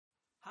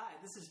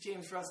This is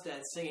James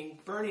Rustad singing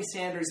Bernie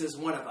Sanders is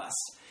one of us.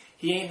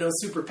 He ain't no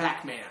super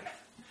Pac-Man.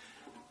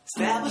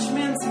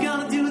 Establishment's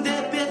gonna do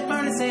that bit.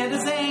 Bernie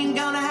Sanders ain't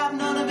gonna have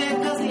none of it,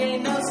 cause he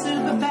ain't no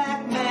super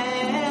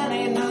Pac-Man.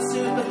 Ain't no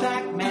super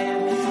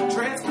Pac-Man.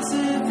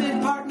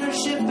 Trans-Pacific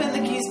Partnership and the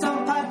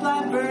Keystone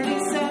Pipeline. Bernie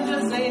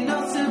Sanders ain't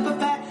no super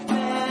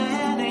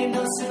Pac-Man. Ain't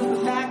no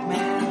super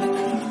Pac-Man.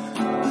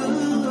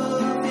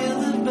 Ooh, feel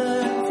the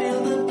burn,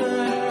 feel the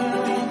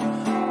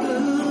burn.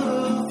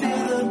 Ooh,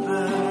 feel the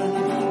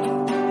burn.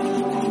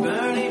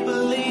 Bernie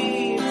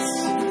believes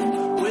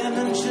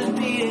women should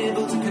be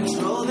able to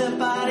control their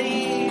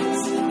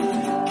bodies.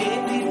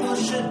 Gay people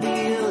should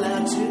be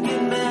allowed to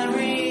get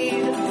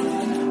married.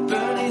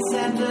 Bernie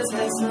Sanders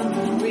has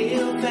some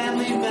real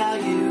family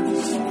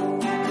values.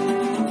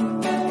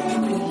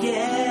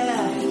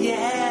 Yeah,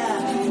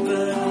 yeah,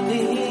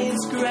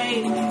 Bernie's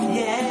great.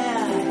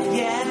 Yeah,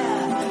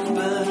 yeah,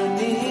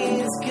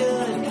 Bernie's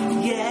good.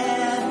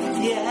 Yeah,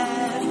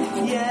 yeah,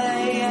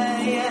 yeah,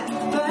 yeah,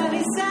 yeah.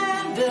 Bernie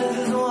Sanders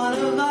is one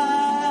of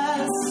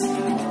us.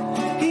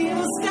 He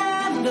will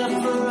stand up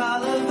for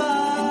all of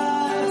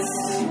us.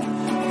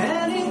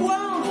 And he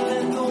won't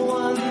let the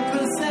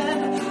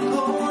 1%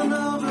 go on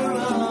over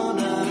on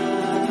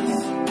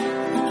us.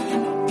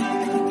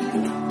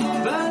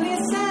 Bernie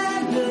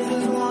Sanders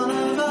is one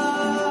of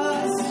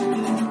us.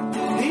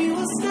 He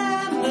will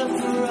stand up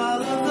for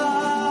all of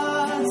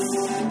us.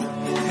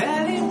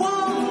 And he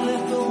won't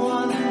let the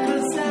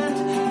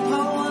 1%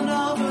 go on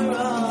over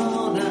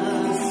on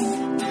us.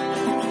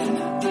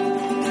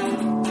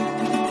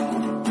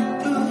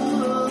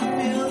 Ooh,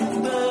 feel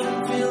the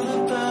burn, feel the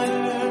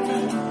burn.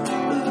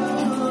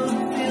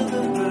 Ooh, feel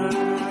the burn.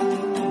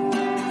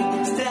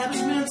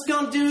 Establishment's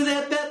gonna do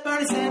their bit.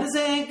 Bernie Sanders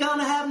ain't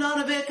gonna have none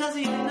of it, cause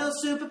he ain't no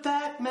super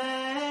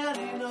Pac-Man.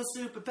 Ain't no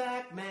super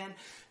Pac-Man.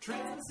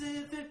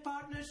 Trans-Pacific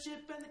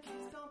Partnership and the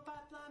Keystone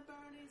Pipeline.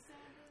 Bernie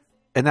Sanders.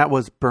 And that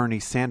was Bernie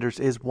Sanders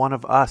is one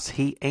of us.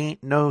 He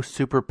ain't no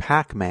super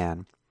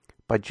Pac-Man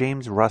by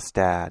James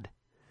Rustad,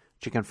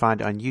 which you can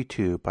find on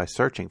YouTube by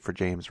searching for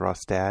James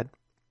Rustad.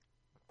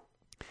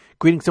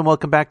 Greetings and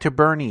welcome back to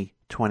Bernie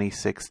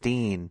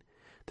 2016.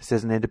 This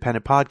is an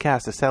independent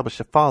podcast established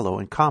to follow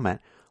and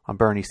comment on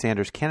Bernie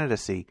Sanders'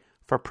 candidacy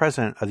for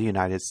President of the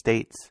United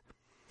States.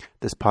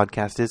 This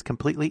podcast is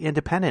completely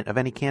independent of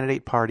any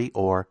candidate, party,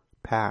 or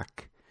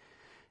PAC.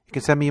 You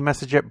can send me a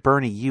message at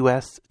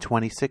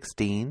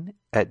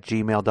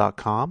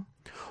BernieUS2016@gmail.com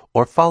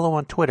or follow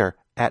on Twitter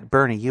at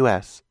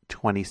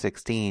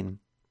BernieUS2016. You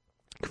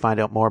can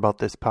find out more about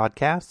this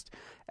podcast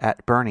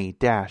at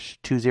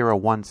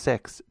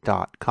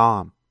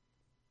Bernie-2016.com.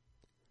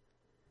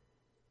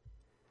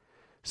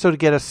 So to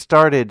get us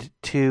started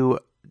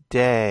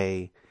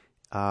today,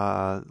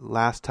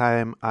 last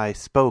time I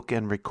spoke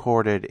and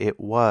recorded, it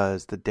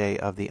was the day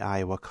of the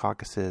Iowa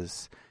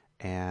caucuses,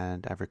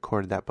 and I've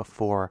recorded that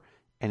before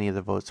any of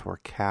the votes were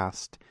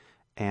cast,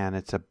 and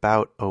it's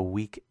about a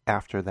week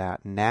after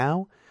that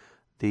now.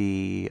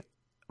 The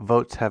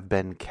votes have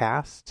been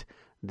cast,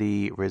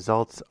 the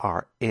results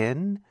are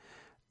in,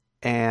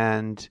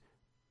 and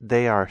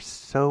they are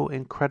so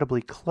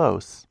incredibly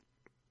close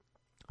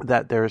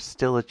that there's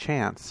still a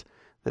chance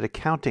that a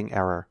counting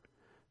error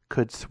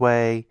could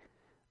sway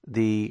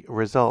the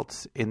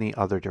results in the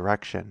other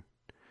direction.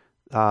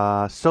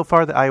 So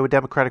far, the Iowa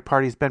Democratic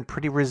Party has been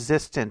pretty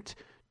resistant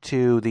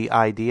to the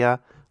idea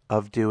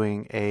of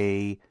doing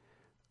a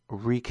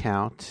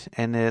recount,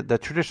 and the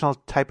traditional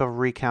type of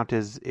recount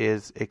is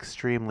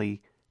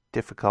extremely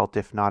difficult,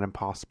 if not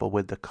impossible,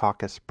 with the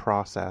caucus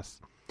process.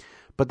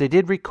 But they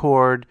did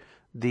record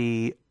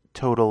the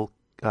total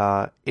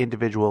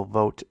individual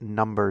vote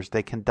numbers.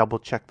 They can double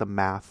check the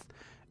math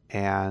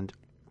and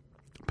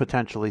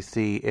potentially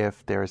see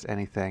if there's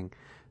anything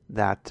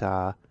that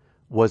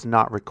was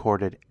not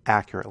recorded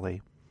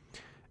accurately.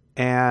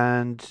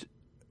 And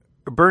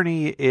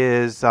Bernie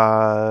is,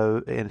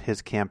 in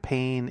his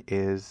campaign,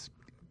 is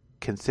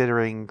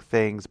considering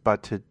things,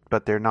 but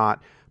they're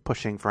not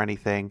pushing for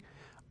anything.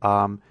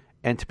 And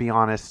to be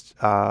honest,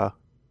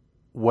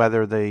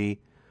 whether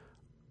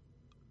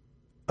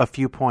a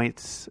few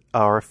points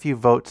or a few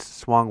votes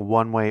swung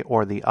one way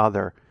or the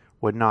other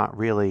would not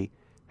really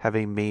have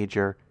a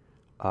major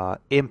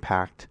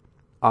impact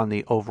on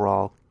the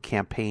overall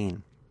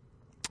campaign.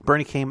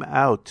 Bernie came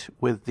out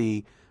with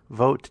the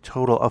vote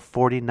total of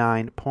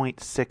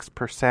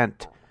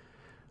 49.6%,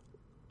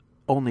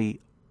 only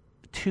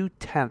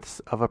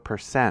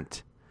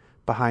 0.2%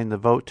 behind the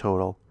vote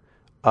total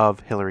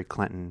of Hillary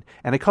Clinton.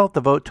 And I call it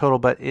the vote total,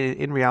 but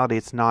in reality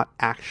it's not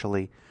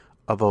actually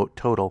a vote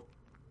total.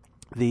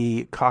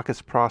 The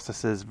caucus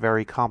process is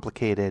very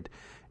complicated,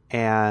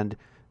 and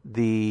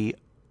the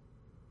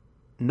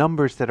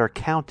numbers that are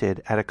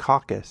counted at a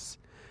caucus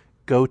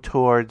go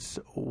towards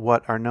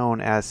what are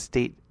known as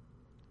state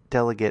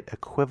delegate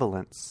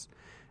equivalents,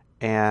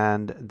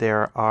 and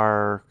there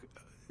are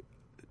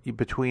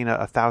between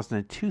 1,000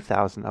 and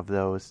 2,000 of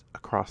those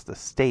across the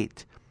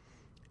state.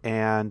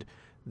 And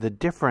the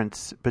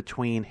difference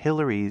between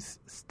Hillary's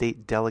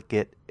state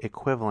delegate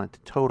equivalent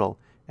total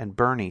and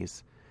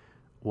Bernie's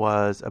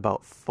was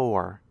about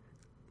 4.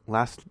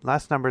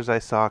 Last numbers I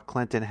saw,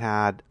 Clinton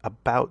had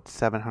about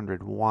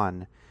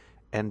 701,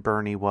 and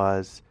Bernie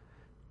was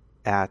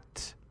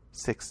at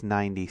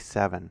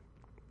 697.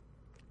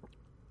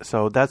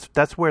 So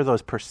that's where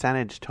those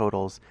percentage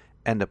totals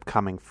end up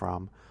coming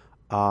from.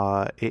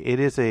 It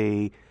is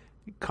a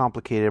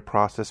complicated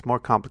process, more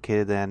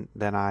complicated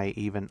than I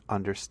even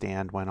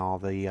understand when all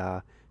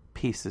the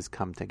pieces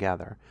come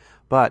together.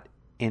 But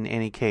in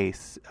any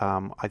case,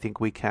 I think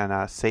we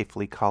can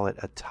safely call it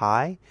a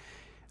tie.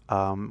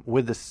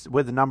 With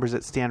the numbers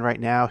that stand right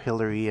now,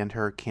 Hillary and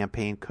her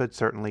campaign could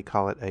certainly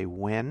call it a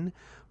win,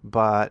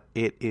 but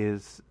it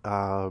is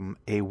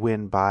a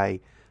win by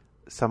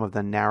some of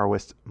the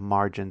narrowest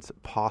margins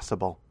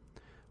possible.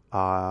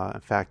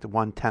 In fact,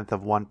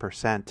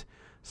 0.1%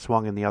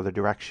 swung in the other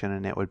direction,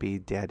 and it would be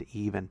dead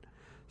even.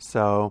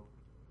 So,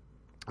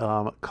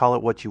 call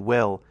it what you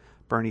will.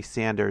 Bernie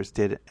Sanders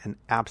did an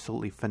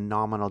absolutely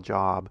phenomenal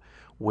job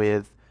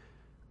with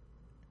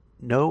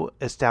no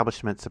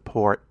establishment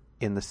support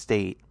in the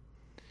state,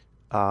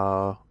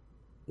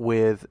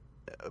 with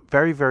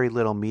very, very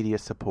little media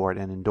support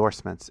and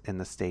endorsements in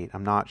the state.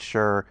 I'm not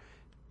sure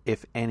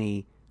if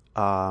any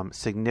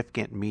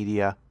significant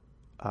media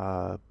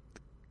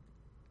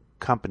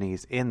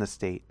companies in the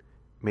state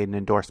made an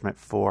endorsement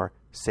for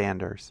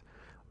Sanders.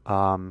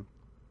 And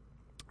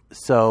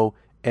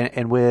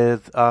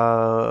with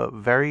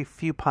very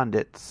few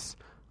pundits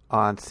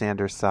on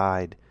Sanders'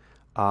 side,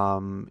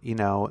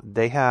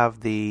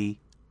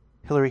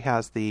 Hillary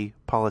has the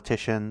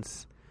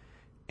politicians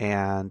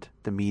and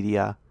the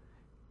media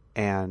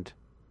and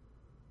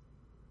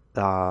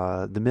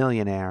the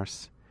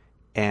millionaires,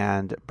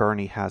 and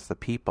Bernie has the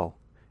people.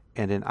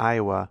 And in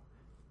Iowa,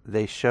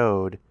 they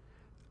showed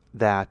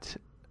that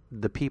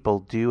the people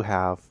do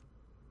have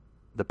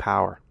the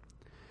power.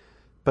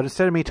 But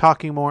instead of me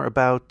talking more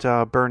about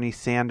Bernie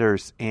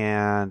Sanders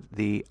and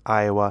the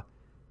Iowa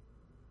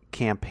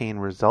campaign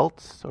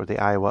results or the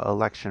Iowa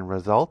election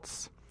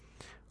results,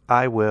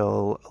 I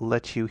will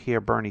let you hear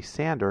Bernie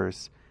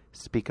Sanders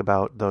speak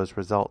about those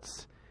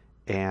results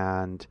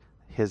and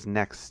his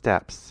next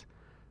steps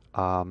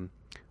on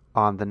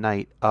the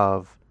night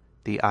of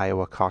the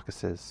Iowa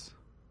caucuses.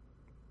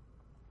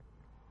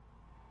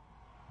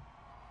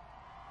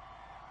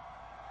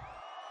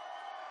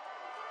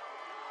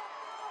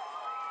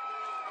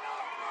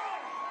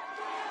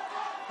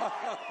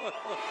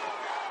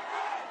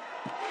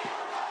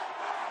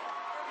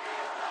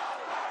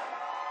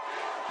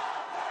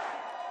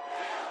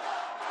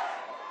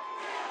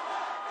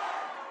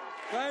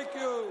 Thank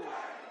you.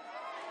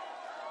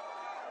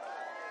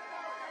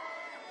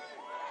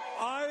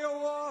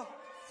 Iowa,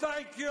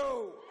 thank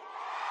you.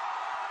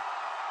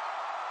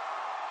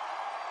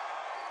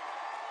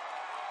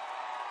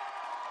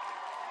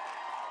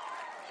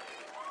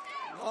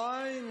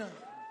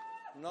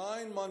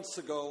 Nine months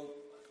ago,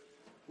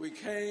 we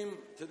came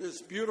to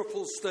this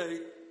beautiful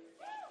state.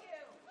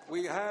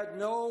 We had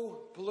no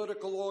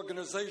political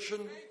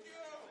organization.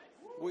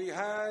 We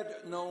had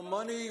no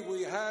money.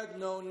 We had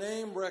no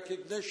name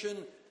recognition.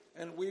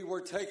 And we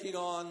were taking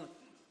on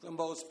the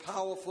most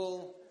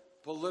powerful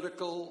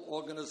political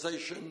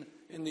organization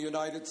in the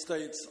United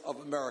States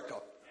of America.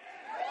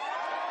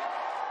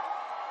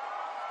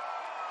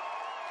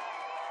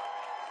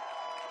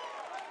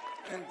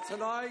 And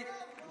tonight,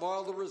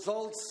 while the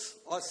results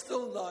are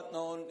still not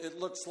known, it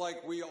looks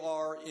like we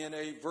are in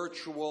a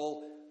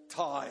virtual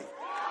tie.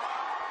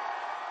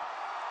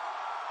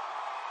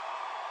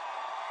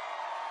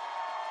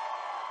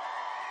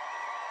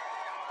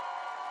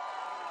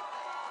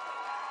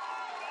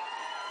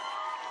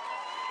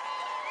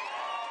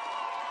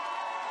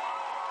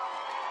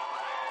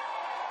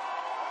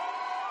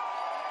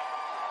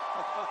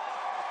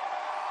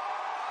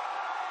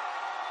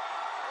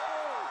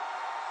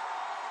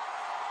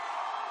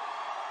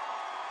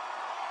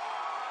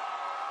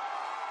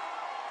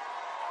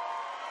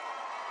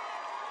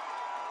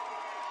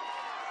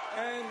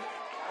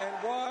 And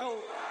while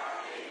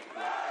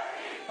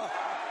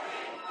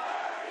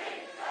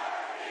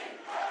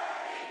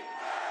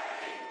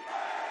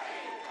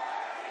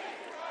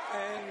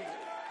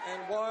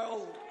and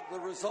while the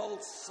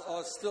results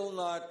are still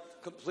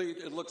not complete,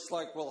 it looks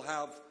like we'll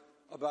have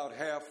about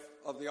half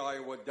of the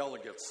Iowa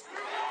delegates.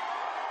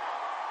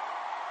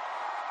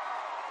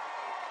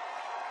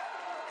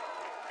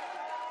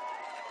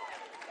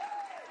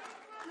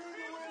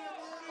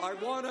 I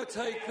want to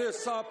take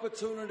this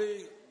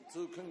opportunity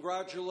to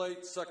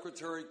congratulate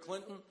Secretary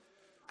Clinton,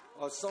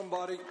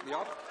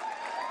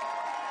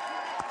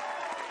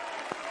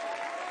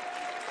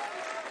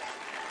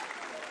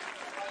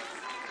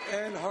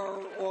 and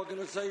her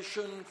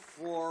organization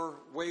for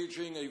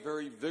waging a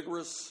very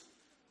vigorous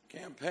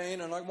campaign.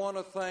 And I want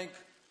to thank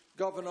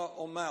Governor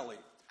O'Malley.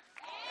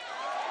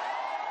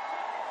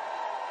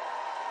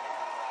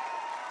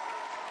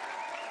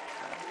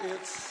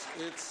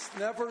 It's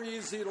never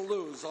easy to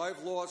lose.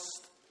 I've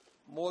lost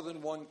more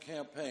than one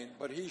campaign,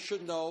 but he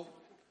should know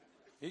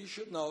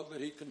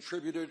that he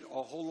contributed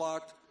a whole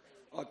lot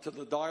to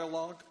the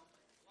dialogue,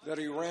 that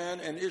he ran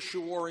an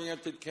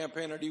issue-oriented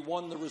campaign and he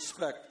won the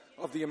respect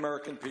of the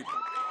American people.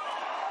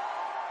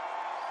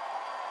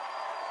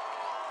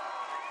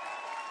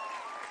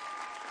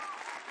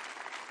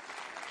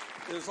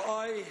 As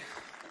I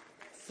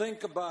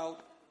think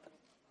about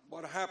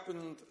what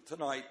happened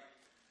tonight,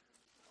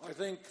 I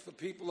think the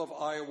people of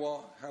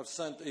Iowa have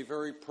sent a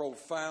very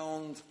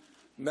profound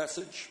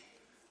message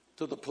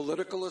to the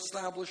political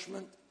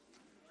establishment,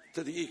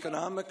 to the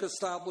economic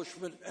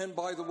establishment, and,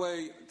 by the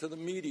way, to the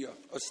media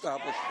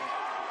establishment.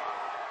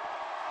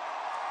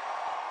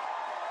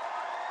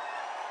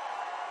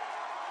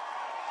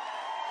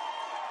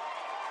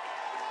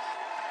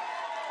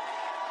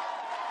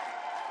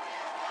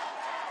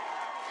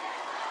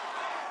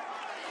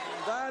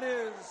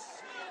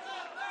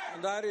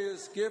 And that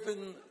is,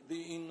 given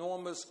the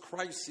enormous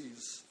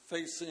crises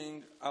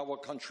facing our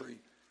country,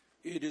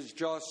 it is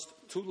just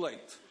too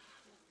late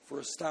for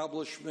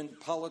establishment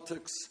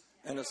politics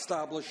and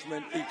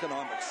establishment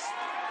economics.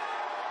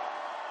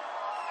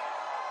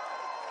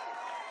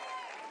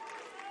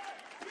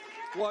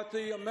 What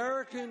the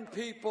American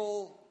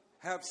people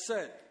have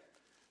said,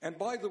 and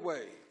by the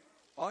way,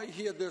 I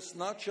hear this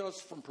not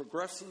just from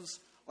progressives,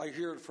 I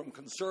hear it from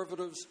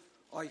conservatives,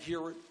 I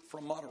hear it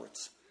from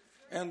moderates,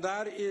 and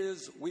that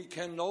is we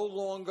can no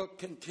longer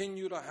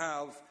continue to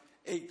have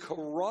a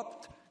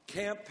corrupt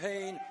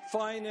campaign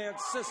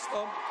finance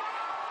system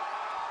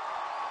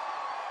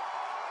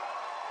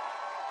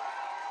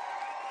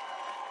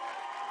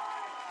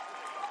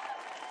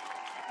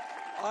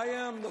I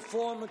am the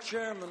former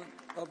chairman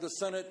of the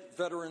Senate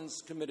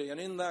Veterans Committee, and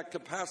in that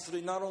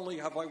capacity, not only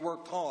have I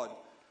worked hard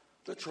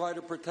to try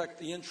to protect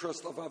the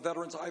interests of our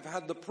veterans, I've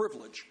had the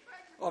privilege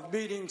of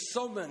meeting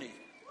so many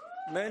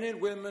men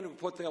and women who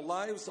put their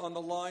lives on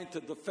the line to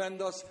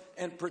defend us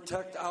and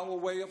protect our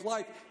way of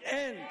life.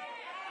 And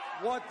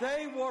what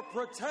they were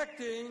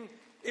protecting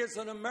is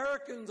an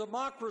American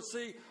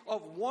democracy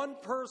of one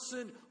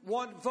person,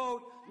 one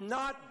vote,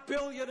 not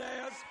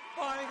billionaires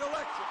buying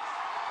elections.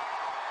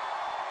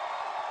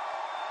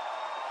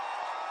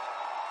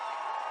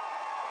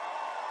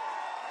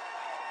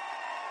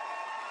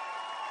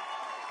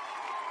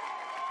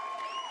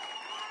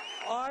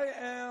 I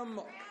am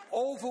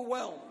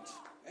overwhelmed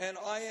and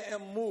I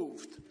am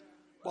moved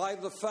by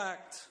the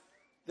fact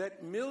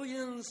that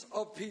millions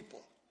of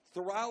people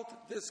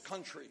throughout this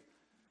country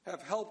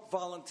have helped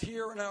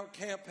volunteer in our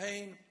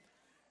campaign,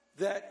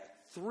 that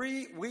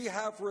we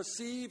have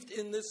received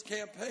in this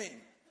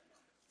campaign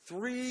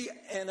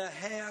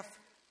 3.5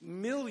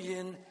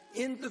 million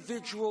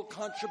individual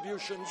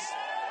contributions.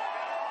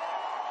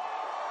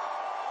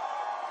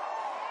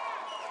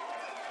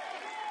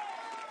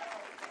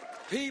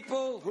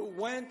 People who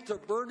went to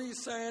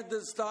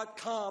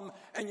BernieSanders.com,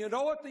 and you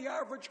know what the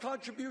average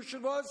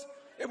contribution was?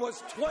 It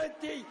was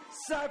 $27.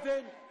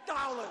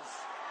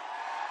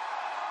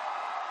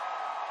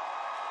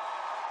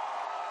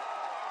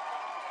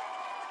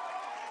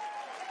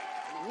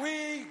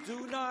 We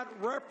do not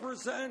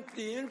represent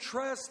the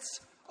interests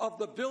of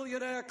the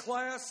billionaire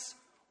class,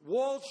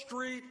 Wall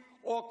Street,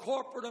 or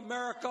corporate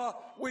America.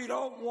 We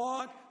don't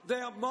want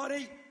their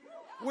money.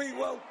 We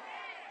will.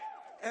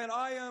 And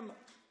I am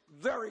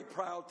very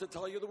proud to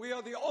tell you that we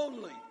are the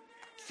only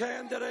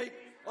candidate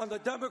on the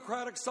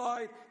Democratic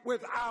side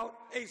without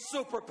a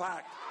super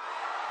PAC.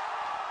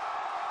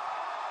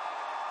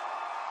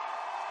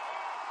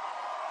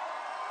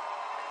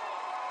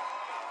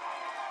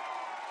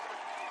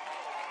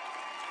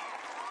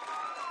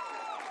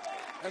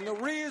 And the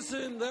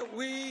reason that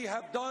we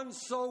have done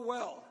so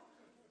well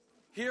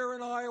here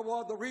in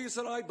Iowa, the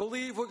reason I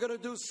believe we're going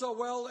to do so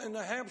well in New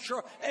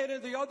Hampshire and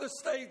in the other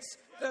states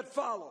that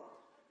follow,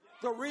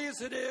 the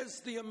reason is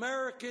the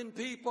American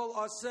people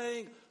are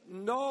saying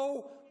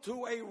no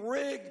to a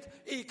rigged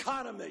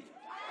economy.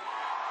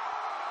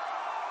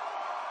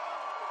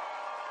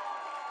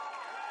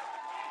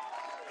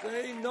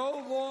 They no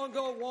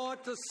longer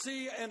want to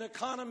see an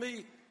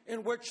economy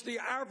in which the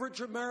average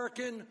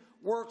American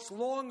works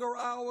longer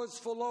hours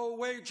for low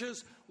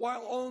wages,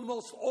 while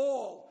almost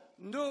all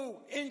new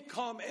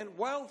income and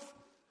wealth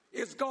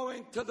is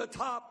going to the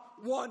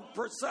top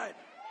 1%.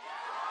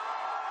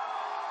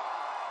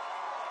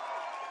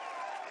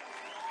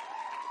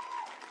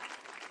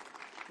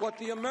 What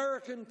the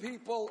American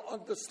people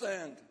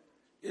understand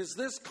is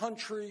this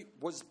country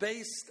was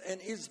based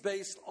and is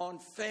based on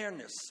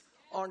fairness.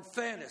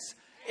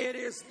 It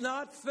is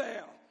not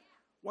fair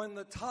when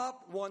the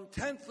top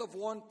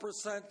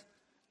 0.1%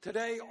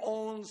 today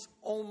owns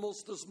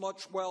almost as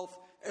much wealth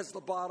as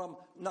the bottom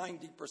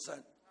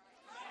 90%.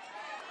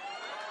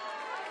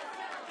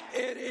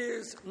 It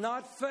is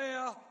not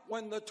fair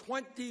when the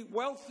 20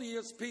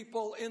 wealthiest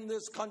people in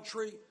this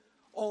country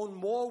own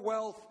more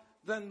wealth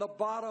than the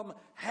bottom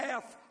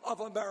half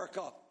of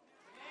America.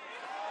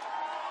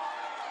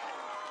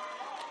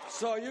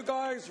 So you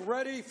guys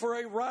ready for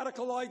a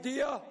radical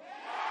idea?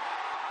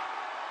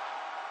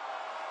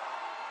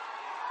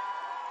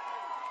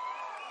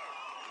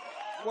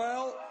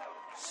 Well,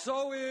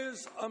 so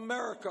is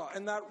America.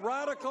 And that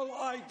radical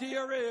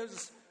idea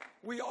is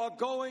we are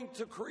going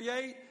to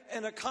create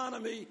an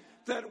economy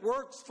that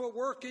works for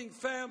working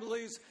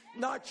families,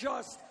 not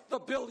just the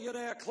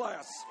billionaire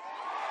class.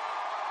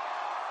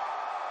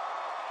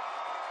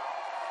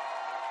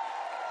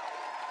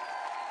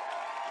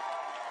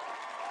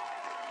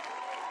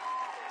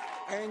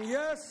 And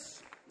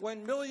yes,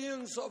 when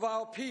millions of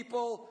our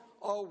people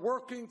are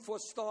working for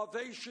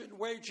starvation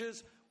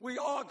wages, we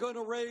are going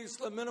to raise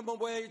the minimum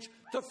wage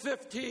to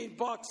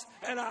 $15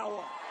 an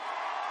hour.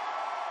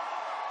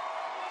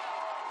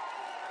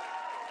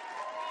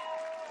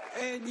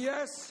 And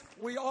yes,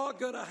 we are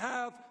going to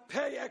have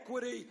pay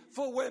equity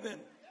for women.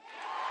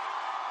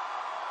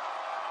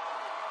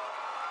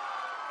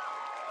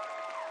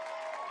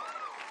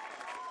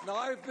 Now,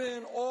 I've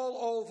been all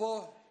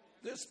over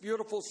this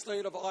beautiful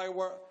state of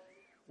Iowa.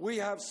 We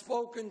have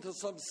spoken to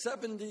some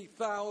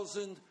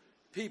 70,000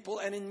 people,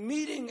 and in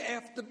meeting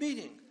after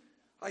meeting,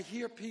 I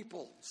hear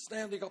people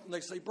standing up and they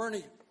say,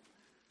 Bernie,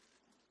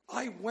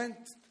 I went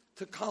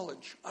to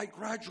college. I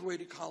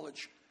graduated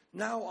college.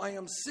 Now I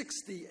am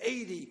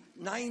 $60,000,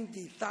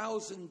 $80,000,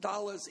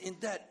 $90,000 in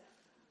debt.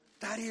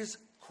 That is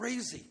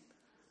crazy.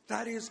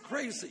 That is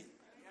crazy.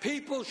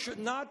 People should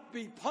not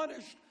be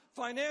punished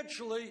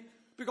financially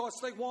because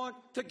they want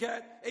to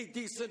get a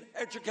decent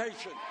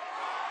education.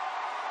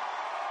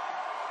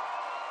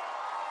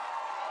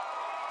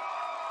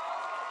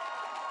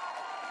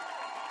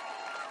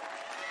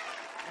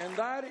 And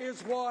that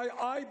is why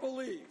I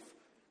believe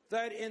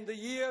that in the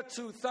year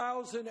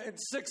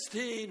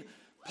 2016,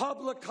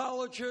 public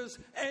colleges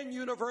and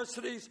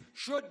universities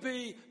should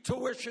be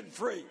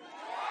tuition-free.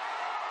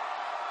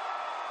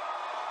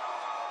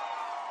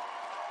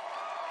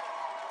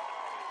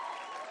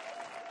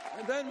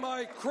 And then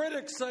my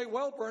critics say,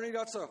 well, Bernie,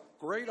 that's a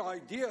great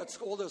idea. It's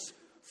all this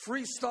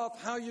free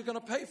stuff. How are you going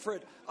to pay for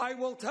it? I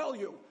will tell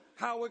you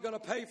how we're going to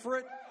pay for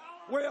it.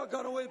 We are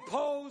going to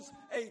impose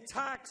a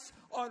tax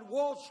on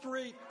Wall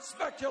Street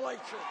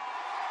speculation.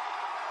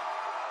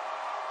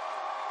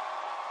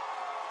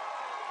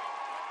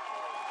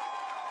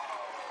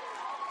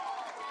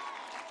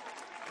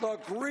 The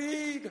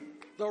greed,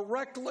 the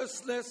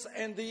recklessness,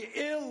 and the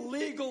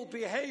illegal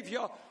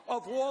behavior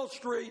of Wall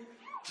Street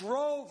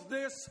drove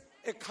this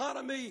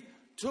economy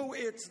to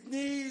its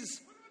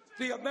knees.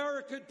 The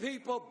American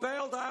people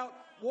bailed out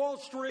Wall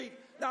Street.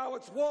 Now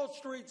it's Wall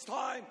Street's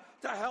time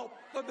to help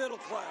the middle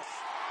class.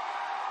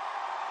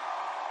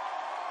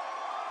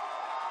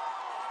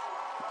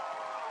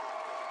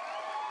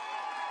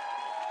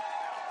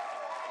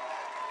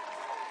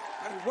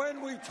 And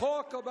when we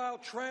talk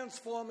about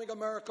transforming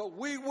America,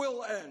 we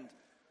will end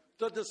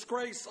the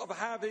disgrace of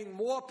having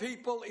more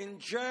people in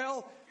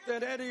jail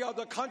than any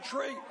other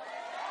country.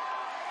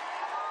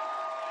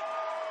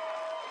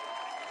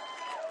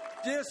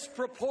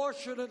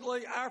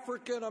 Disproportionately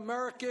African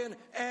American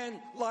and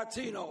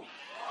Latino.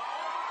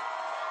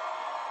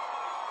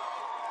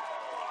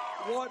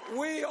 What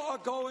we are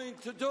going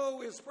to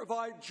do is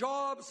provide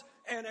jobs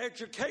and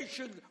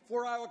education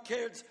for our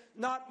kids,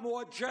 not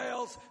more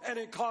jails and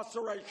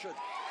incarceration.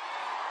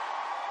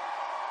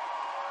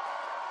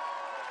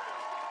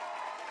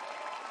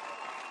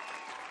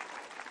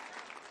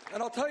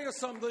 And I'll tell you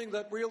something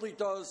that really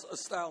does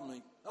astound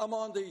me. I'm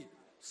on the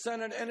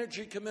Senate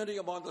Energy Committee.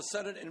 I'm on the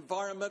Senate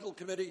Environmental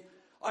Committee.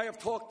 I have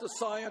talked to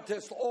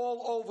scientists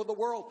all over the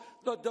world.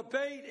 The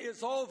debate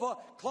is over.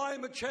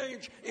 Climate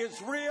change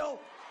is real.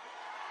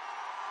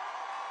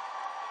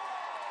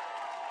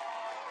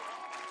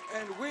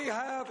 And we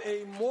have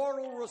a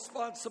moral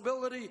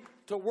responsibility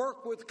to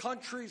work with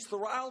countries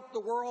throughout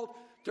the world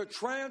to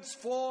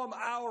transform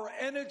our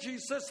energy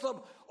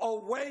system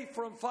away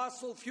from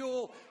fossil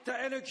fuel to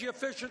energy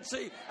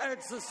efficiency and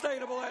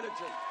sustainable energy.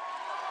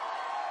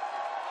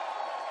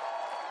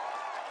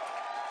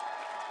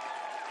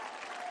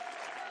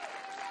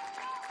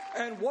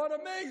 And what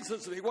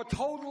amazes me, what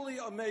totally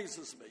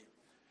amazes me,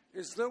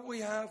 is that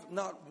we have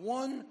not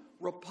one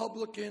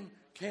Republican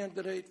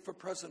candidate for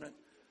president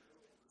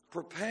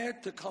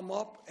prepared to come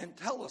up and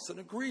tell us and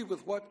agree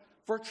with what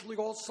virtually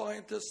all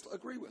scientists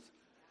agree with.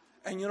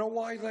 And you know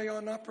why they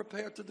are not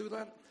prepared to do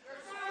that?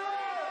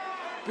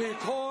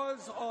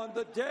 Because on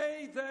the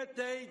day that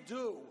they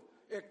do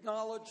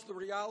acknowledge the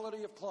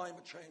reality of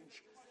climate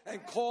change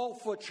and call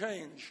for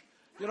change,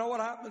 you know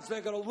what happens?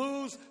 They're going to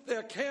lose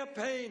their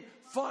campaign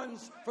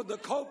funds from the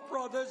Koch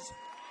brothers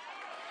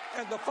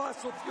and the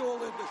fossil fuel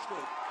industry.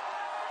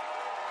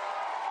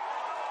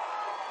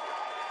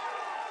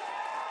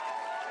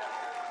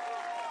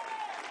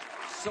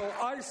 So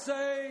I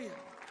say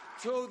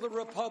to the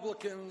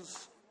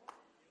Republicans,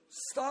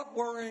 stop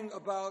worrying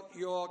about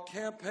your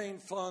campaign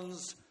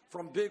funds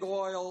from big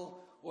oil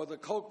or the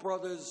Koch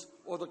brothers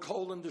or the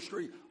coal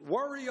industry.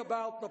 Worry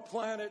about the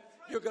planet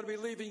you're going to be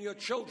leaving your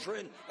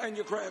children and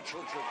your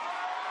grandchildren.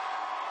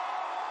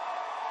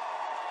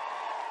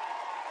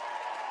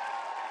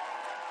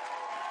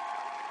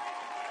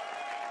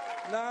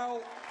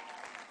 Now,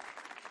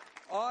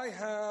 I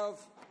have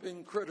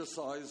been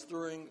criticized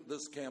during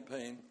this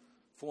campaign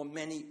for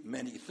many,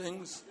 many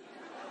things.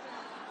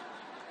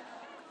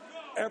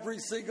 Every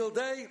single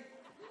day.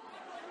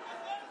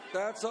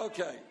 That's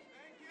okay.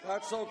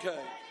 That's okay.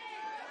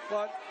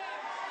 But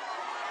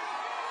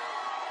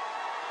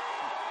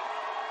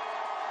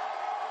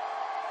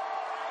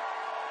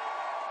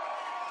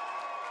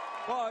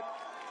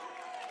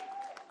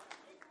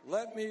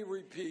let me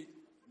repeat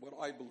what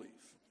I believe.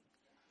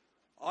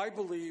 I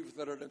believe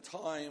that at a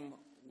time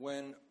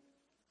when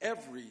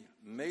every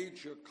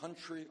major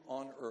country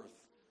on earth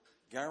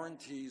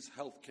guarantees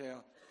health care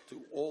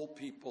to all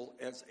people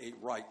as a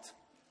right,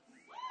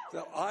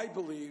 that I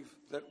believe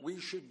that we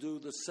should do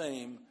the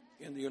same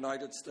in the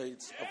United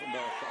States of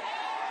America.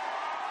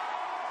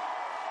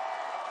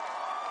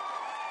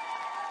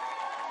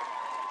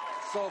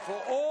 So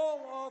for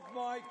all of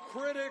my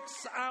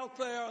critics out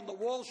there in the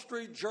Wall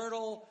Street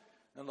Journal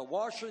and the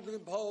Washington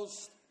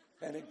Post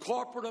and in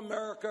corporate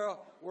America,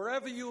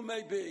 wherever you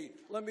may be,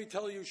 let me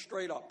tell you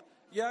straight up,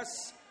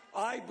 yes,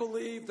 I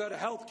believe that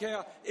health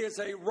care is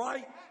a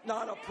right,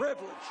 not a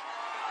privilege.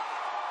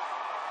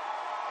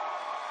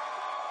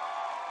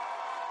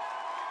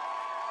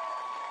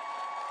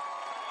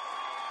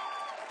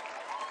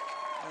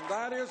 And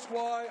that is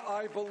why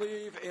I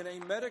believe in a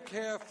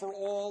Medicare for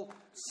All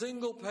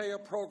single-payer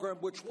program,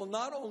 which will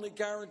not only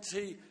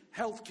guarantee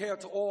health care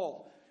to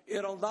all,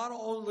 it'll not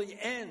only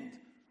end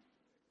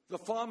the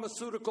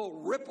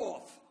pharmaceutical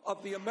ripoff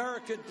of the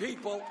American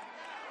people,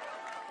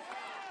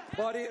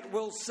 but it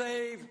will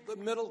save the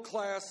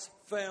middle-class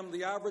family,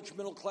 the average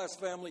middle-class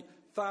family,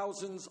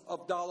 thousands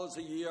of dollars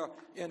a year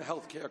in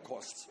health care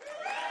costs.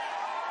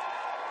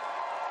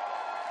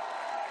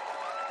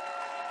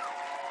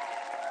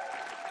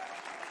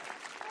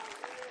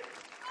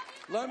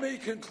 Let me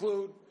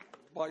conclude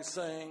by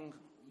saying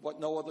what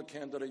no other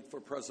candidate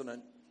for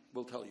president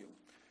will tell you,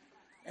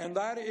 and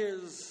that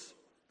is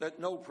that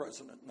no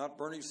president, not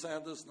Bernie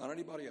Sanders, not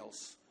anybody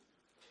else,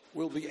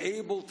 will be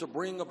able to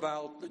bring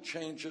about the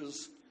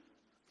changes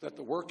that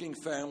the working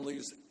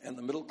families and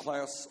the middle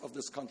class of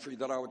this country,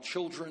 that our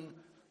children,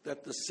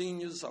 that the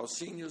seniors, our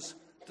seniors,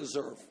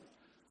 deserve.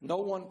 No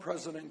one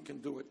president can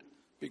do it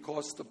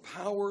because the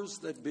powers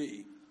that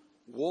be,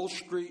 Wall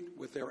Street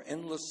with their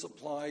endless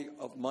supply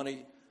of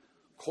money,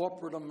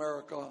 corporate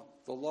America,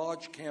 the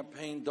large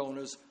campaign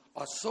donors,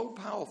 are so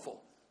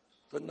powerful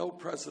that no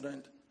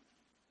president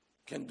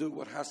can do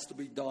what has to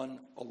be done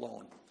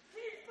alone.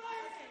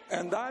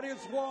 And that is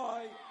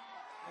why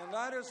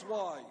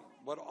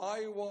what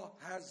Iowa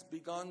has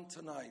begun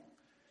tonight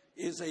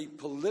is a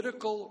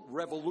political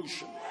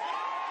revolution.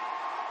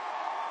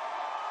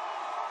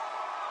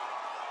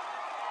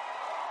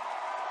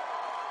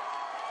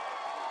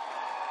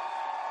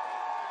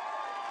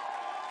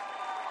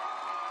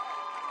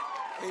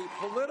 A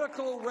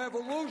political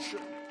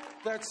revolution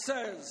that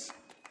says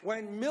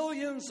when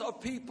millions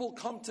of people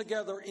come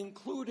together,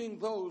 including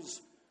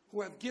those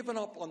who have given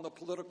up on the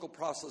political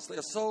process,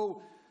 they're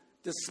so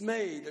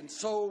dismayed and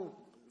so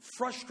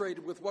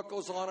frustrated with what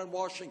goes on in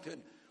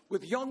Washington,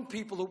 with young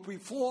people who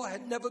before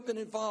had never been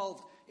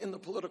involved in the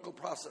political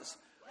process.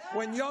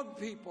 When young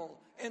people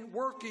and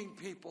working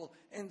people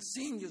and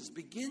seniors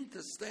begin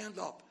to stand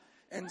up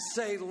and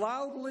say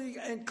loudly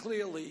and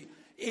clearly,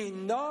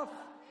 enough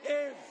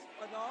is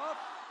enough,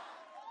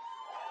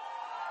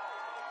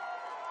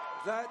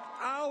 that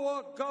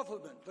our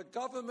government, the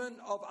government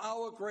of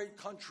our great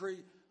country,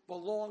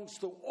 belongs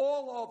to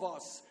all of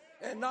us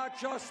and not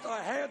just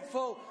a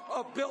handful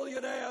of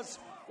billionaires.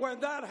 When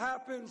that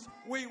happens,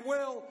 we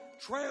will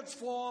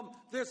transform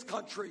this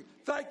country.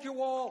 Thank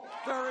you all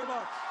very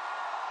much.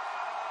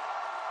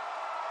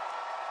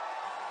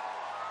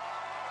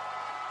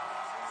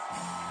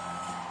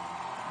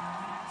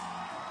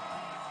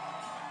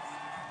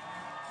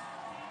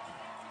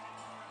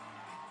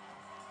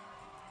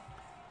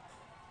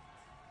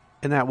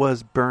 And that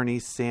was Bernie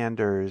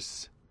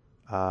Sanders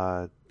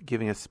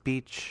giving a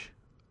speech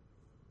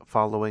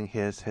following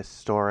his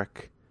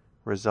historic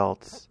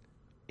results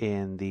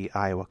in the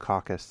Iowa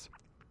caucus,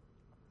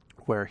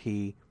 where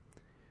he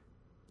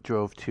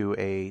drove to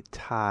a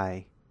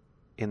tie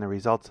in the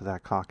results of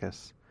that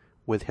caucus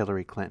with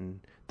Hillary Clinton,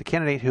 the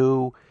candidate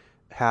who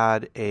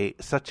had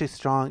such a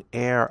strong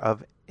air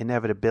of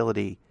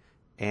inevitability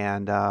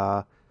and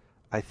I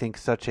think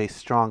such a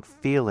strong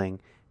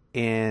feeling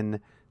in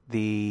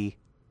the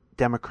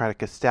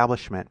Democratic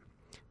establishment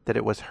that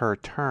it was her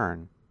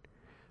turn,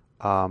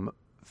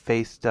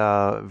 faced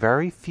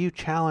very few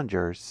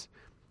challengers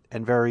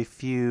and very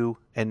few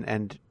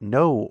and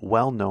no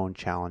well-known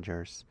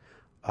challengers.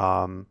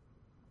 And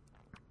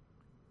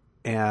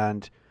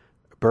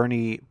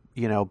Bernie,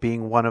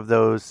 being one of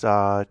those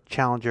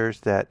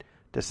challengers that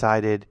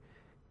decided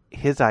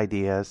his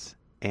ideas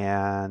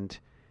and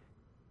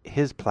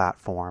his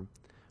platform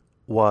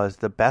was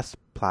the best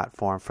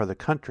platform for the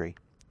country.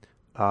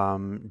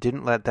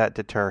 Didn't let that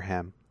deter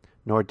him,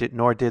 nor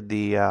did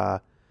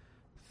the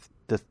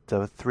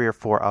 3 or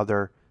 4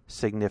 other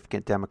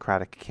significant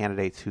Democratic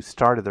candidates who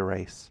started the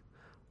race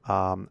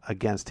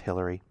against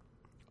Hillary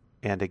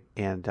and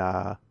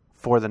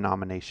for the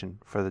nomination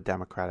for the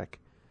Democratic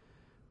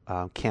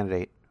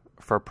candidate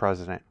for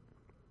president.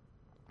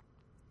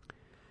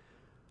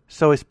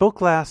 So I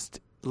spoke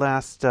last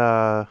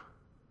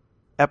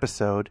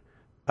episode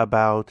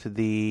about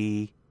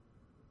the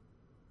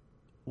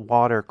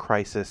water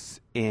crisis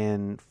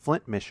in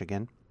Flint,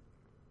 Michigan,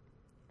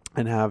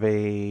 and have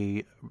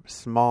a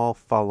small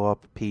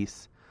follow-up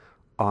piece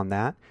on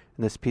that.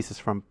 And this piece is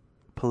from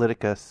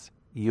Politicus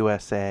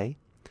USA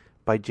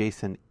by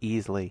Jason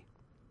Easley.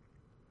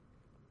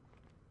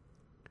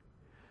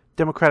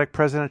 Democratic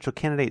presidential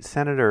candidate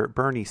Senator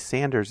Bernie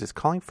Sanders is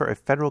calling for a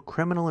federal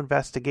criminal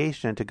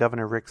investigation into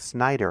Governor Rick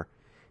Snyder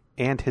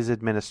and his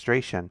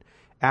administration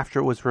after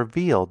it was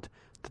revealed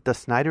that the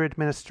Snyder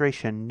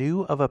administration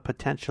knew of a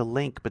potential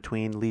link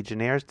between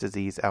Legionnaire's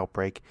disease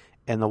outbreak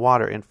and the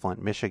water in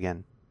Flint,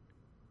 Michigan.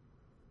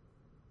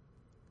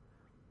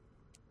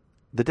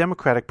 The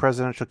Democratic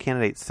presidential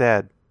candidate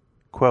said,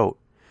 quote,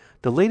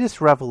 "The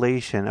latest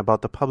revelation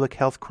about the public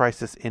health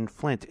crisis in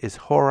Flint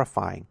is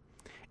horrifying.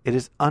 It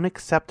is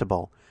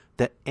unacceptable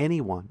that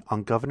anyone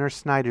on Governor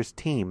Snyder's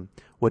team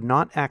would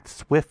not act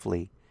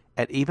swiftly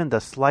at even the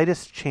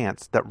slightest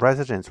chance that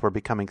residents were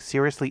becoming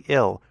seriously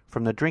ill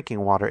from the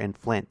drinking water in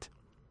Flint.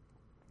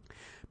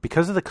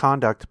 Because of the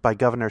conduct by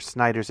Governor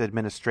Snyder's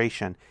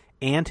administration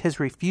and his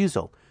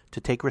refusal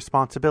to take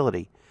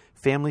responsibility,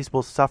 families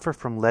will suffer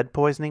from lead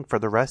poisoning for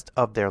the rest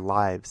of their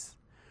lives.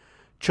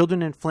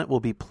 Children in Flint will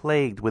be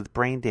plagued with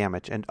brain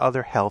damage and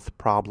other health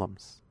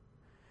problems.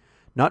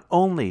 Not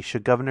only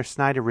should Governor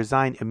Snyder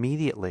resign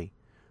immediately,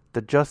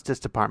 the Justice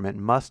Department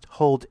must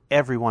hold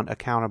everyone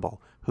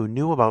accountable who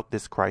knew about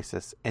this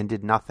crisis and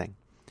did nothing.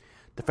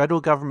 The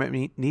federal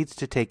government needs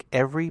to take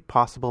every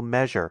possible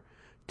measure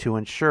to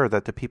ensure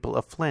that the people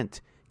of Flint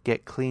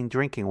get clean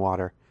drinking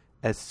water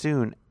as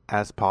soon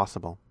as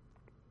possible."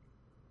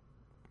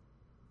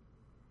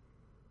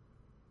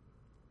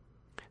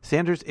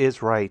 Sanders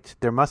is right.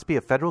 There must be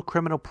a federal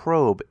criminal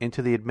probe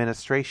into the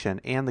administration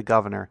and the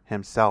governor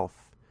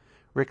himself.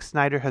 Rick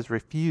Snyder has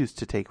refused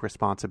to take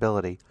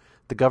responsibility.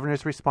 The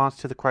governor's response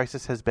to the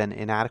crisis has been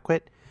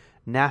inadequate.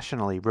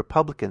 Nationally,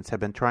 Republicans have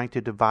been trying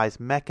to devise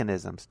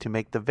mechanisms to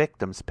make the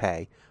victims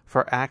pay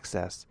for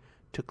access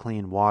to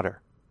clean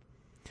water.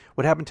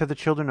 What happened to the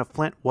children of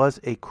Flint was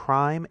a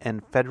crime,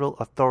 and federal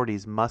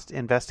authorities must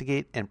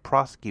investigate and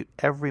prosecute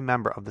every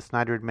member of the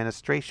Snyder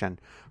administration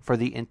for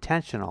the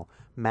intentional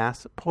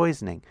mass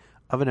poisoning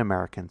of an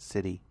American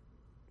city.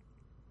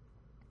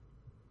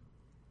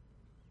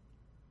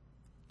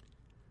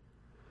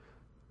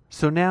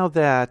 So now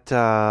that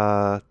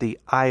the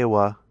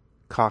Iowa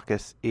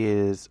caucus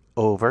is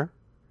over,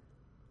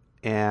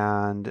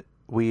 and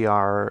we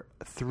are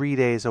 3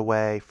 days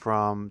away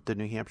from the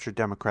New Hampshire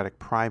Democratic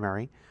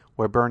primary,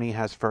 where Bernie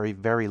has for a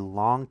very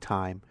long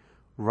time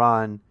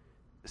run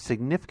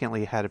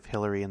significantly ahead of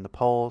Hillary in the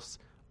polls,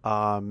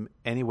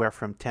 anywhere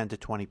from 10 to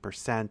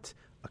 20%.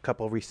 A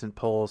couple recent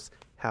polls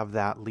have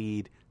that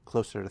lead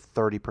closer to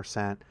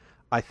 30%.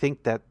 I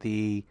think that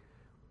the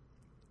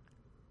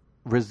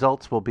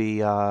results will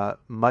be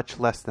much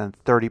less than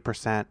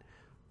 30%.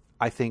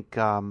 I think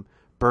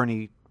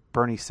Bernie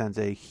sends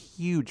a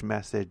huge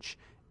message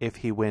if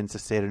he wins the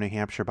state of New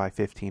Hampshire by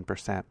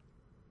 15%.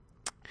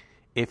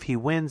 If he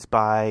wins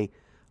by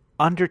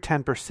under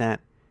 10%,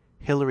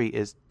 Hillary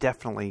is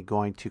definitely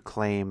going to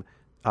claim,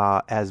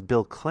 as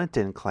Bill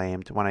Clinton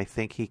claimed when I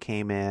think he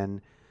came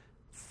in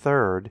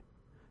third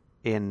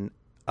in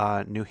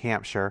New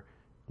Hampshire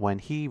when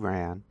he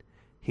ran,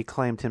 he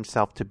claimed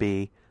himself to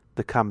be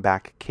the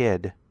comeback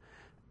kid.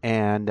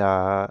 And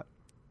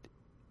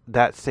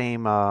that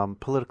same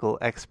political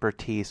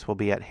expertise will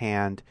be at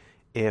hand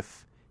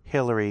if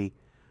Hillary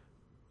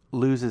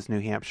loses New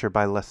Hampshire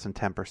by less than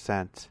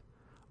 10%.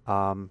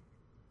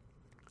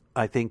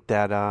 I think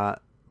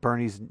that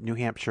Bernie's New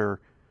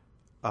Hampshire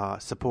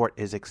support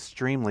is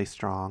extremely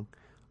strong.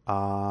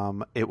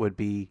 It would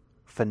be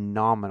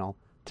phenomenal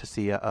to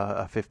see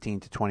a 15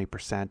 to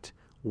 20%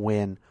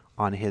 win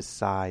on his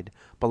side.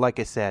 But like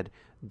I said,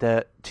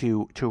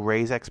 to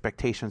raise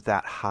expectations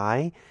that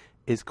high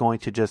is going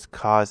to just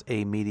cause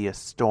a media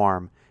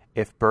storm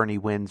if Bernie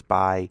wins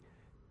by,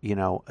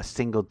 a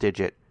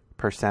single-digit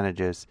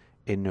percentages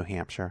in New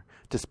Hampshire.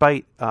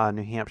 Despite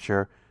New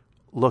Hampshire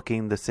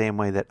looking the same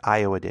way that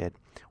Iowa did,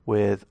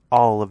 with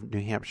all of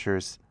New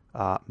Hampshire's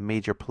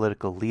major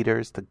political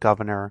leaders, the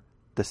governor,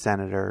 the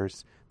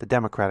senators, the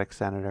Democratic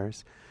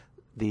senators,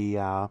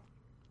 the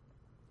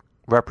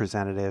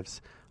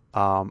representatives,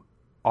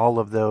 all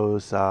of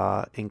those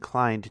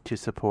inclined to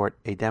support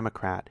a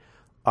Democrat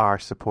are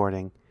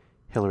supporting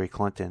Hillary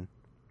Clinton.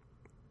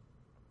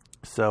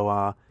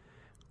 So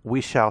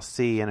we shall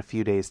see in a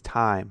few days'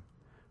 time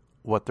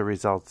what the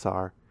results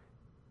are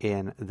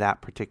in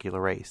that particular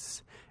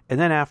race. And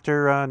then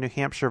after New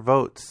Hampshire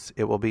votes,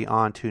 it will be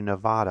on to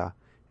Nevada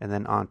and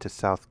then on to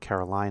South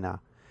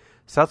Carolina.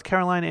 South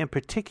Carolina in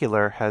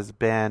particular has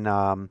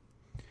been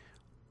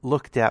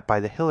looked at by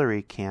the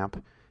Hillary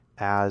camp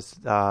as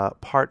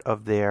part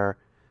of their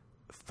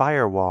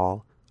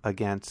firewall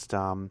against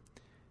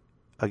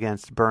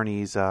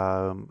Bernie's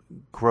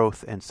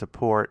growth and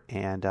support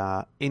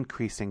and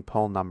increasing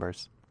poll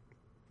numbers.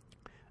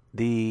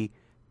 The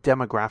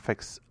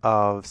demographics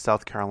of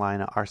South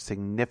Carolina are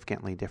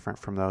significantly different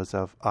from those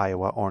of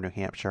Iowa or New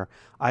Hampshire.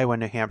 Iowa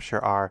and New Hampshire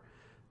are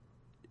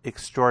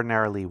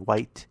extraordinarily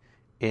white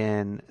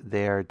in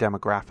their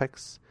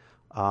demographics.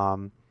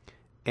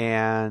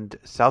 And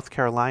South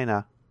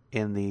Carolina,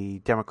 in the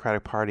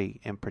Democratic Party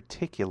in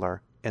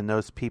particular, and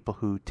those people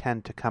who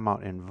tend to come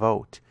out and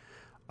vote,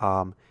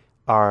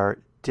 are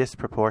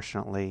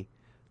disproportionately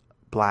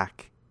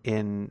black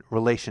in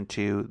relation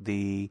to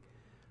the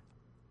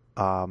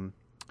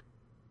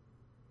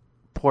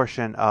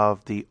portion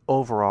of the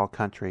overall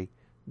country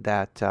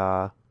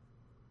that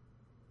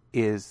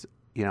is,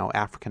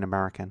 African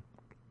American.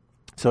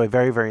 So a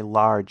very, very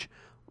large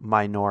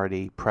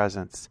minority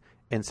presence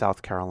in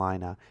South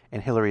Carolina,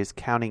 and Hillary is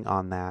counting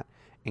on that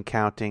and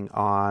counting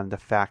on the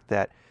fact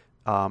that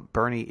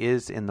Bernie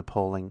is in the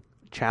polling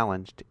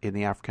challenged in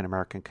the African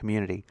American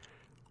community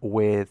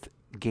with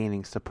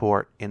gaining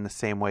support in the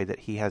same way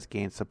that he has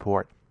gained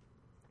support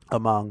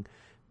among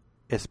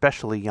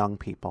especially young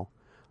people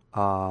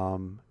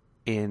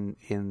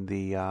in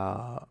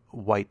the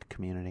white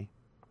community.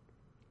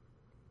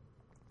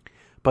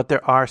 But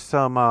there are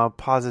some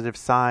positive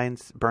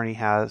signs. Bernie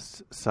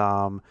has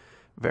some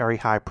very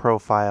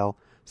high-profile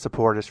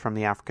supporters from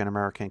the African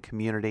American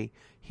community.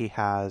 He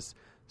has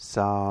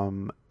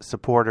some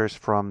supporters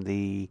from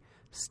the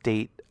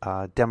state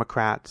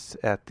Democrats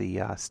at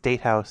the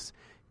State House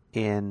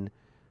in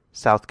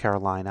South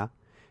Carolina.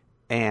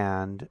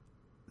 And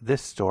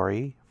this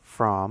story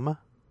from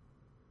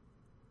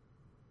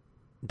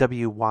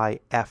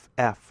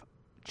WYFF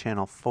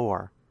Channel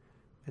 4.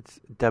 It's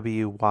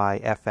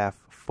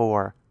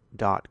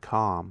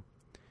WYFF4.com.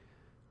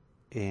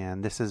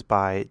 And this is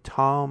by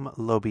Tom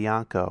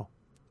Lobianco,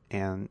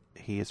 and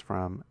he is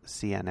from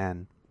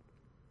CNN.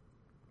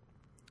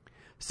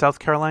 South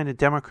Carolina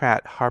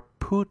Democrat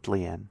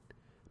Harpootlian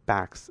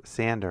backs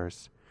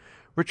Sanders.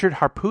 Richard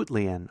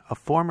Harpootlian, a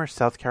former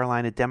South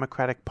Carolina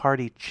Democratic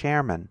Party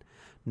chairman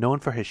known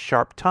for his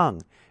sharp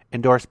tongue,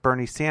 endorsed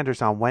Bernie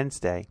Sanders on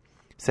Wednesday,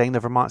 saying the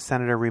Vermont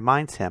senator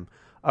reminds him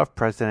of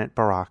President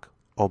Barack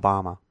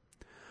Obama.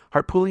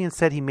 Harpootlian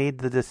said he made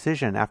the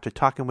decision after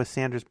talking with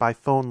Sanders by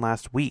phone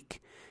last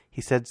week.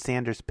 He said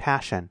Sanders'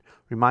 passion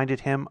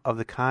reminded him of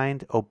the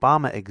kind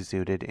Obama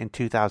exuded in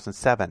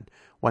 2007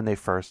 when they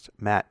first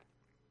met.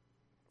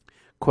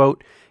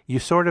 Quote, "You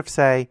sort of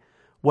say,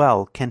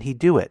 well, can he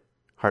do it?"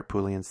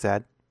 Harpootlian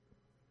said.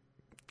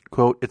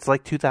 Quote, "It's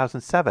like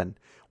 2007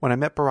 when I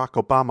met Barack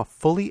Obama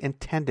fully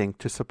intending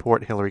to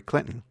support Hillary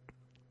Clinton.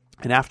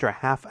 And after a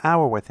half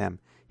hour with him,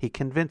 he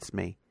convinced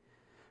me.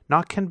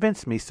 Not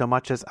convinced me so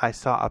much as I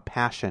saw a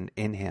passion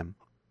in him."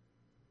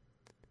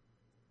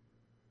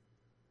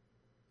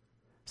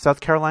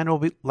 South Carolina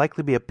will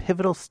likely be a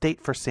pivotal state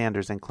for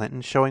Sanders and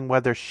Clinton, showing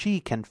whether she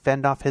can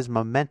fend off his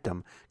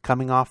momentum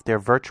coming off their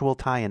virtual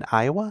tie in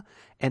Iowa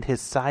and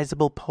his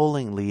sizable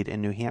polling lead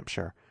in New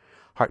Hampshire.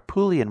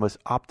 Harpootlian was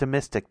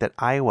optimistic that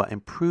Iowa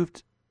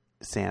improved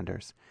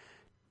Sanders'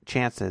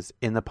 chances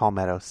in the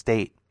Palmetto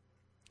State.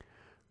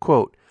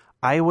 Quote,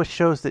 "Iowa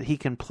shows that he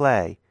can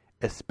play,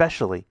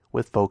 especially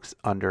with folks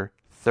under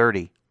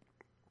 30.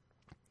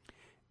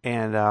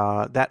 And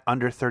that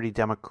under 30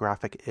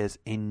 demographic is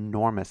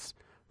enormous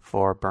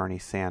for Bernie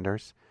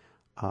Sanders.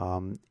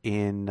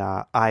 In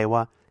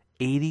Iowa,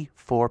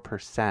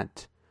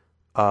 84%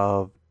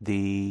 of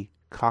the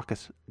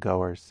caucus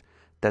goers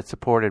that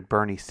supported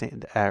Bernie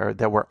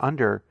that were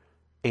under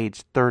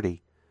age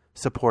 30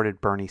 supported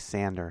Bernie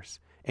Sanders,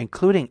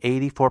 including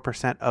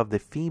 84% of the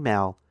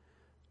female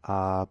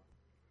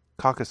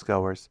caucus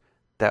goers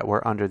that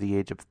were under the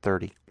age of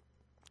 30.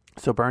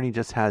 So Bernie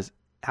just has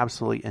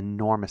absolutely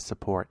enormous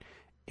support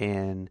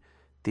in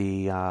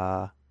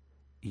the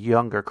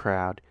younger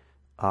crowd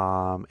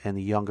and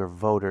the younger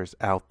voters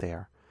out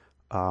there.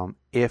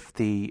 If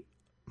the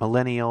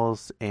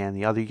millennials and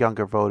the other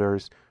younger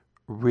voters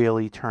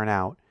really turn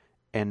out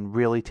and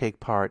really take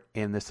part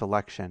in this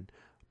election,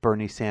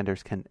 Bernie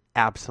Sanders can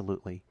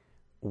absolutely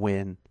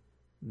win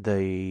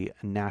the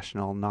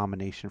national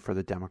nomination for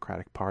the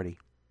Democratic Party.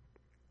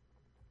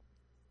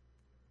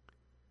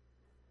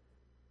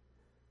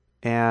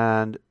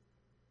 And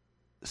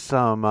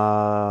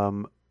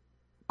some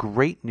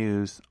great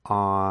news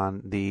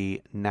on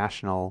the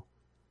national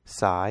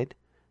side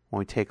when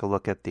we take a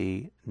look at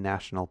the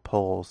national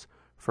polls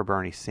for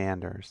Bernie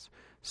Sanders.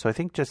 So I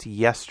think just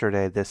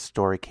yesterday this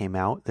story came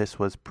out. This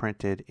was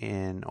printed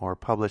in or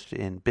published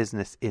in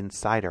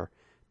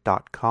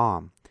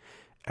BusinessInsider.com.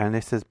 And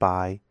this is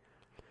by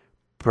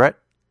Brett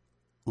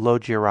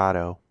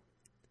Logirato.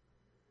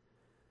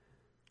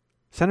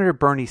 Senator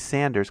Bernie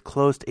Sanders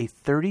closed a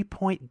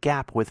 30-point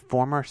gap with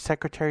former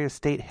Secretary of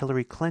State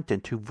Hillary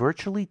Clinton to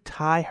virtually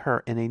tie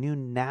her in a new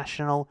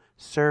national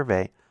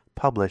survey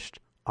published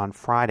on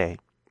Friday.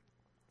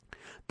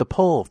 The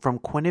poll from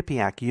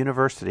Quinnipiac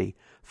University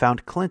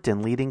found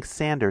Clinton leading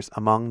Sanders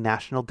among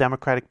National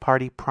Democratic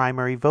Party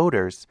primary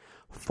voters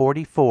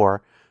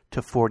 44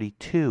 to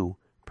 42%.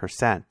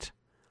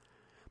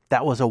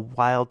 That was a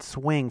wild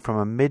swing from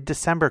a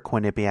mid-December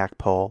Quinnipiac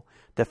poll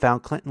that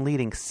found Clinton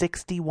leading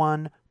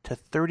 61 to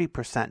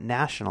 30%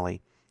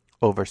 nationally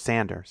over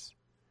Sanders.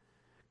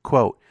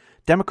 Quote,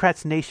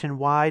 Democrats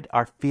nationwide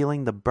are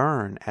feeling the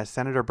burn as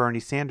Senator Bernie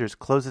Sanders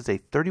closes a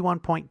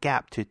 31-point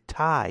gap to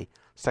tie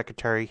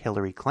Secretary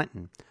Hillary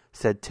Clinton,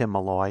 said Tim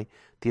Malloy,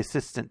 the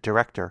assistant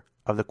director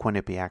of the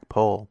Quinnipiac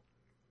poll.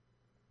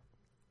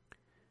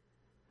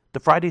 The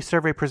Friday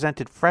survey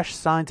presented fresh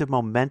signs of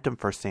momentum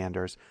for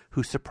Sanders,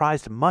 who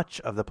surprised much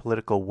of the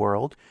political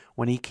world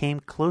when he came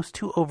close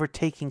to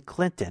overtaking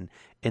Clinton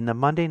in the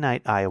Monday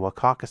night Iowa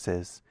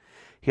caucuses.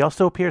 He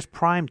also appears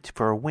primed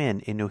for a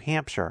win in New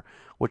Hampshire,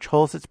 which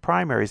holds its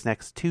primaries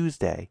next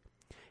Tuesday.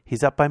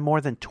 He's up by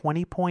more than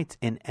 20 points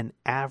in an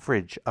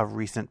average of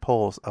recent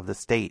polls of the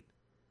state.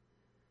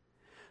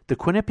 The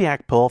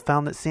Quinnipiac poll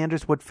found that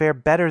Sanders would fare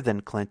better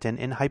than Clinton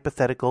in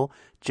hypothetical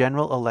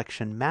general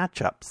election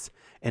matchups,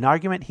 an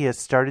argument he has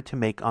started to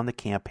make on the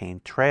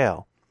campaign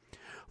trail.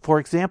 For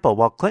example,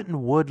 while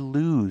Clinton would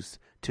lose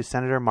to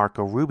Senator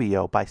Marco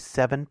Rubio by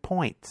 7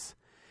 points,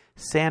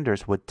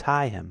 Sanders would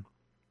tie him.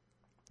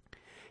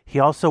 He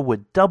also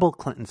would double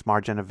Clinton's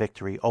margin of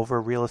victory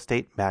over real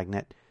estate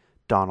magnate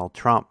Donald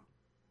Trump.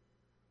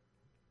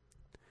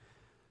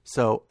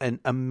 So an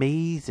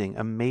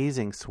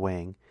amazing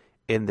swing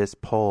in this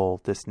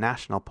poll, this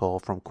national poll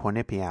from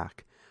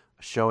Quinnipiac,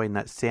 showing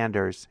that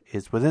Sanders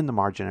is within the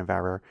margin of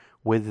error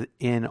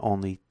within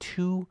only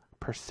 2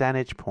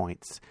 percentage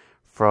points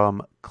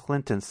from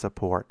Clinton's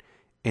support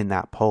in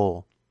that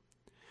poll.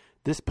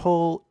 This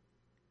poll,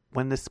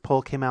 when this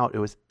poll came out, it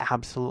was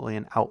absolutely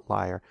an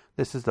outlier.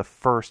 This is the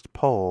first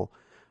poll,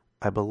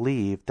 I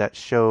believe, that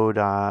showed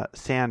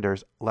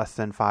Sanders less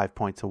than 5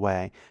 points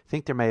away. I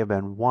think there may have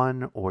been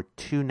 1 or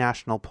 2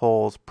 national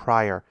polls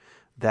prior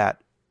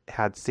that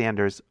had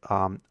Sanders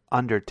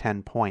under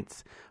 10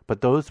 points,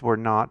 but those were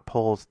not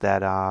polls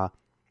that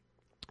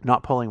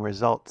not polling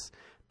results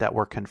that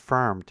were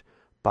confirmed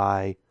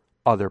by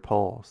other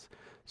polls.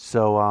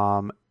 So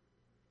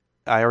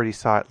I already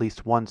saw at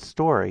least one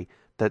story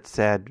that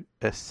said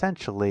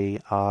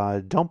essentially,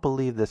 don't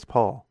believe this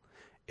poll.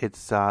 It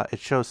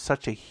shows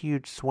such a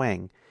huge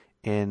swing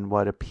in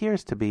what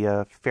appears to be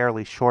a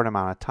fairly short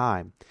amount of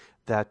time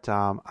that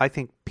I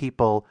think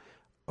people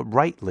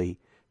rightly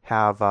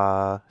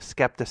have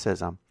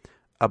skepticism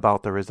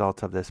about the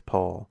results of this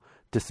poll.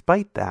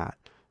 Despite that,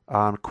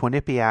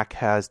 Quinnipiac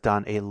has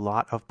done a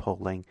lot of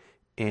polling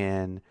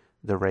in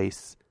the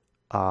race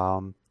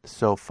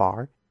so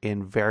far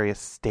in various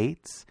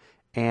states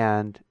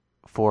and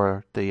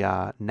for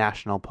the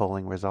national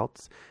polling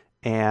results.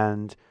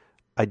 And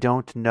I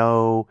don't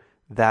know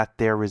that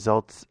their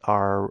results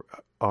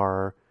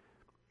are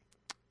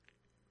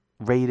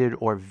rated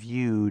or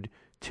viewed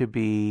to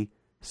be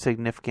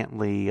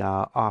significantly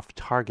off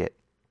target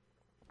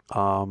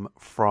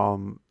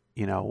from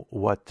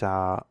what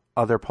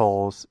other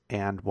polls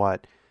and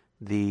what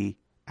the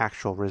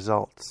actual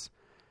results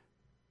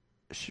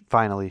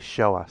finally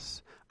show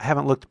us. I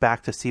haven't looked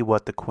back to see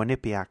what the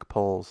Quinnipiac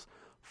polls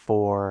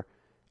for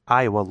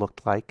Iowa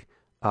looked like.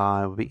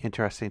 It would be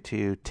interesting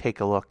to take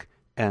a look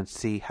and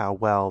see how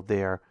well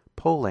their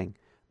polling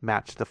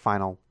matched the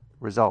final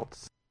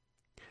results.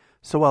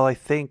 So while I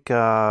think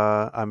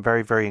I'm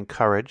very, very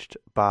encouraged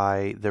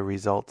by the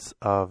results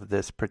of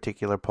this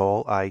particular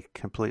poll, I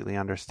completely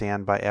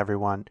understand by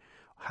everyone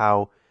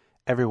how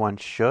everyone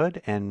should,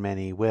 and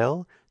many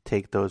will,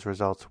 take those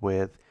results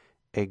with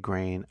a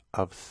grain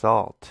of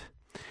salt.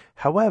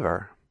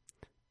 However,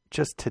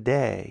 just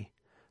today,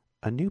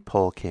 a new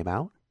poll came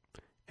out,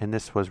 and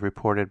this was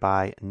reported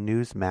by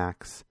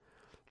Newsmax.com.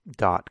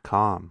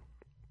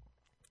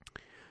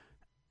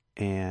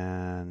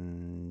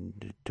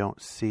 And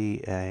don't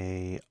see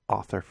a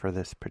author for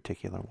this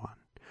particular one.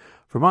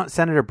 Vermont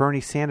Senator Bernie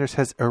Sanders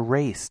has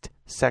erased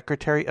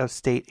Secretary of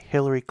State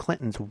Hillary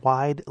Clinton's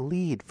wide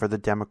lead for the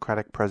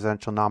Democratic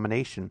presidential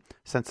nomination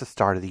since the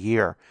start of the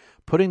year,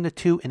 putting the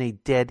two in a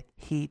dead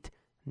heat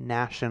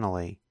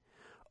nationally,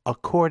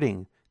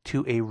 according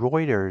to a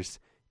Reuters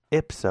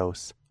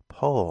Ipsos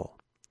poll.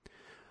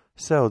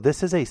 So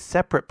this is a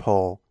separate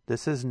poll.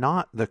 This is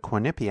not the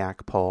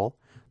Quinnipiac poll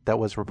that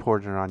was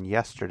reported on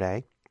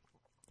yesterday.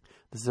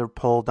 This is a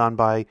poll done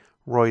by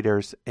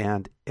Reuters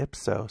and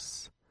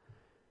Ipsos.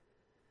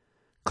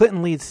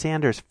 Clinton leads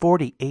Sanders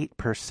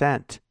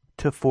 48%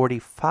 to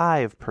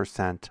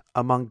 45%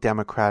 among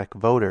Democratic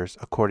voters,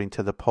 according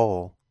to the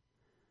poll.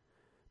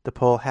 The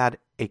poll had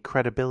a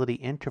credibility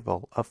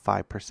interval of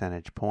 5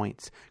 percentage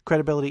points.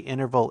 Credibility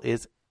interval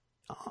is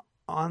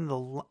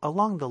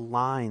along the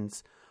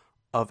lines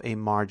of a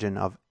margin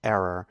of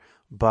error,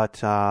 but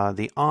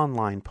the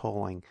online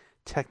polling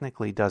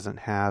technically doesn't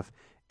have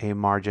a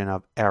margin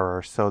of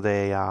error, so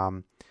they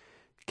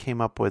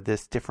came up with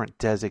this different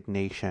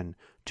designation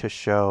to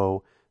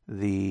show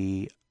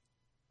the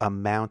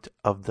amount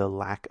of the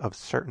lack of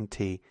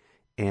certainty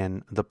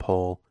in the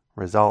poll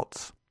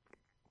results.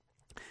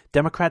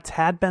 Democrats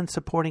had been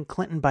supporting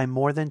Clinton by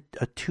more than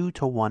a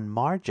 2-to-1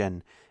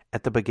 margin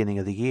at the beginning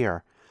of the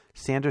year.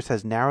 Sanders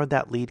has narrowed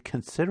that lead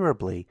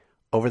considerably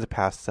over the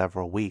past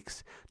several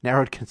weeks.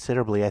 Narrowed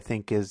considerably, I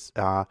think, is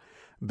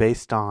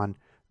based on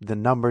The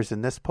numbers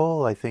in this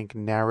poll, I think,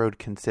 narrowed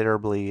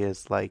considerably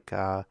is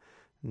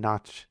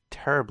not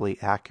terribly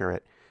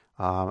accurate.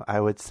 I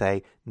would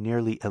say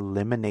nearly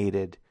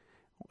eliminated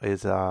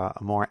is a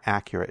more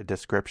accurate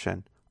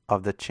description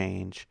of the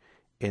change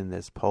in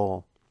this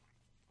poll.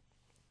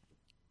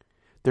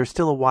 There's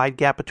still a wide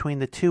gap between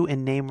the two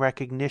in name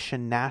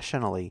recognition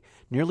nationally.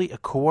 Nearly a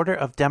quarter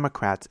of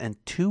Democrats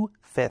and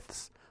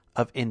 2/5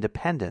 of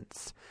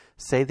independents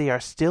say they are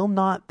still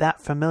not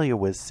that familiar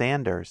with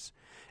Sanders.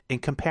 In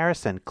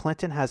comparison,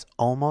 Clinton has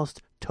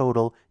almost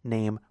total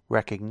name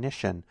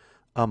recognition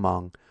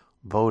among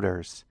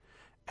voters.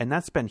 And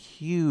that's been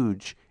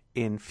huge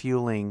in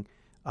fueling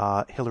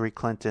Hillary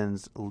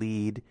Clinton's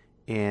lead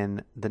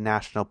in the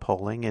national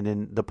polling and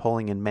in the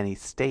polling in many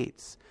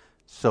states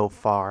so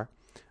far.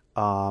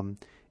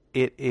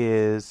 It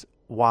is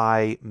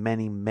why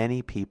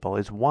many people,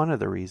 is one of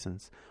the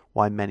reasons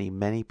why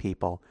many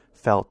people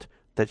felt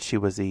that she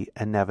was the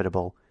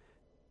inevitable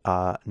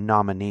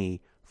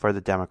nominee for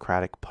the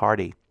Democratic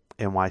Party,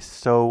 and why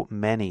so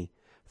many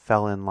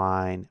fell in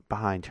line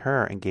behind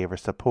her and gave her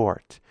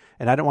support.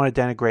 And I don't want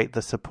to denigrate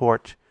the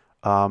support,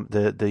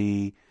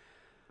 the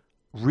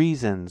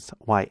reasons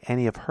why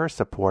any of her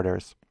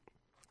supporters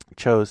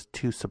chose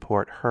to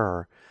support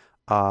her.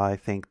 I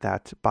think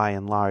that by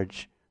and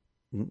large,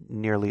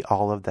 nearly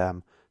all of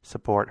them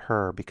support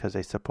her because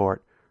they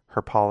support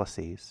her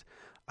policies.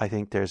 I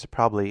think there's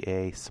probably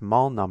a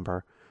small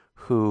number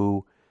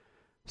who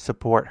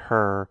support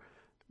her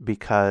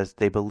because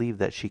they believe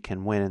that she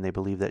can win and they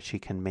believe that she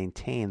can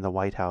maintain the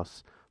White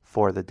House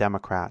for the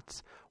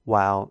Democrats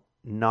while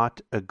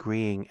not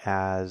agreeing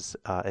as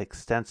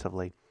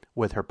extensively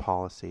with her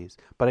policies.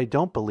 But I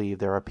don't believe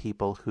there are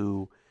people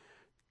who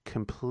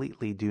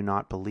completely do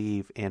not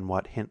believe in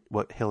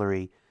what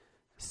Hillary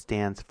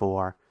stands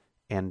for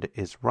and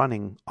is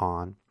running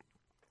on,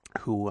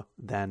 who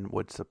then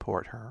would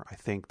support her. I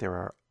think there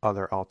are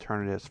other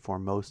alternatives for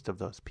most of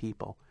those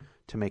people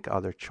to make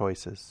other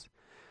choices.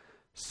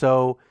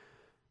 So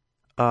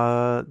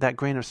that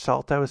grain of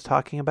salt I was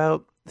talking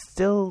about,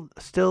 still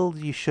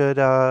you should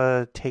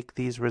take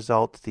these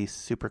results, these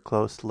super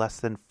close, less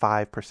than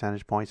 5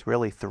 percentage points,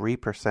 really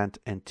 3%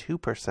 and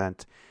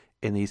 2%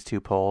 in these two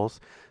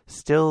polls.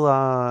 Still,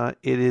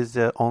 it is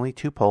only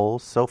two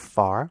polls so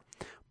far,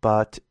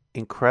 but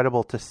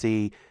incredible to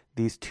see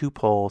these two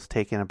polls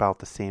taken about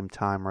the same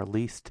time, or at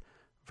least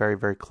very,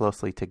 very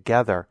closely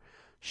together,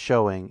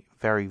 showing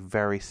very,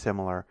 very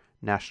similar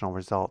national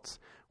results,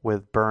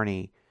 with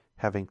Bernie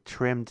having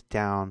trimmed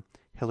down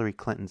Hillary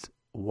Clinton's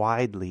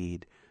wide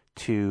lead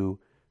to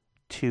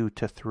 2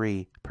 to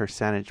 3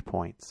 percentage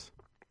points.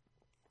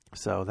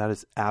 So that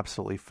is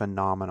absolutely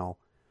phenomenal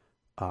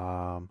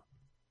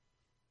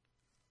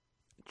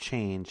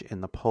change in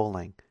the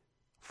polling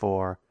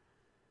for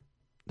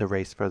the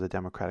race for the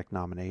Democratic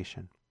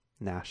nomination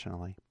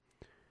nationally.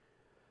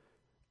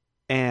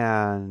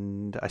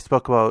 And I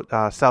spoke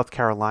about South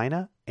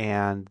Carolina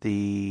and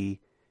the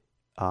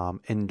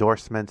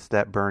endorsements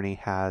that Bernie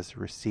has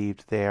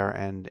received there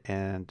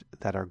and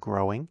that are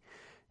growing.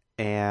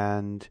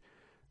 And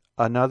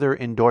another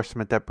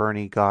endorsement that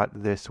Bernie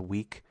got this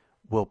week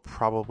will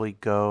probably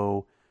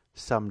go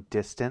some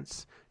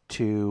distance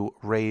to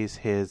raise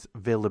his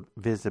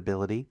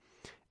visibility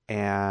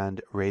and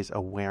raise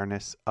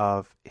awareness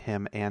of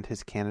him and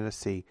his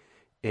candidacy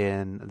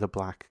in the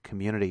Black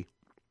community.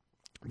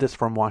 This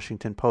from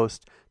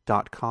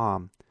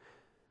WashingtonPost.com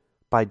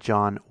by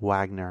John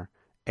Wagner.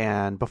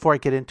 And before I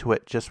get into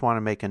it, just want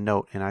to make a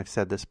note, and I've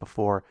said this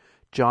before,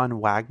 John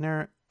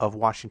Wagner of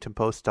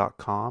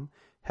WashingtonPost.com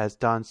has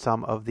done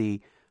some of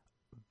the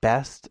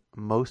best,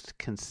 most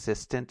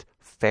consistent,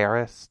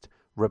 fairest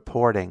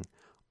reporting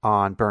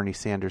on Bernie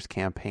Sanders'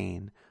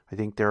 campaign. I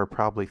think there are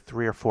probably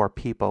 3 or 4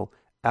 people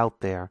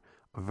out there,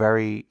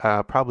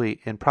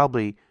 probably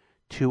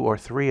 2 or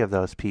 3 of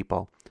those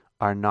people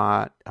are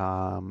not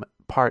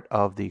part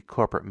of the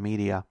corporate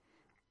media.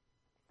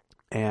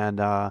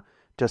 And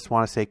just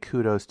want to say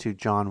kudos to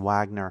John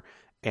Wagner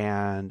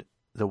and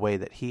the way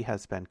that he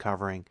has been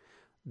covering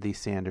the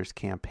Sanders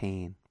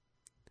campaign.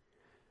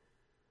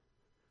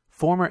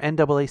 Former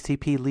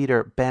NAACP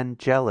leader Ben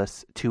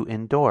Jealous to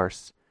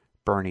endorse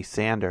Bernie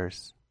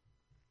Sanders.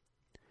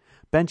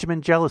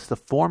 Benjamin Jealous, the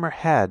former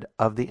head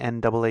of the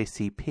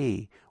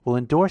NAACP, will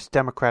endorse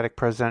Democratic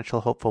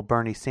presidential hopeful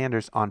Bernie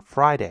Sanders on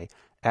Friday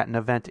at an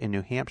event in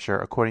New Hampshire,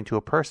 according to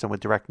a person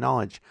with direct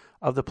knowledge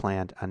of the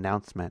planned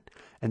announcement.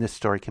 And this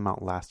story came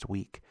out last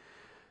week.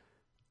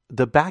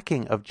 The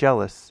backing of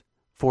Jealous,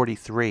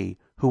 43,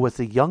 who was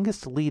the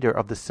youngest leader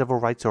of the civil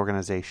rights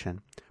organization,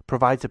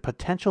 provides a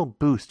potential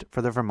boost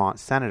for the Vermont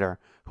senator,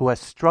 who has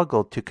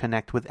struggled to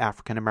connect with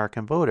African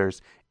American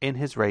voters in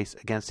his race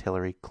against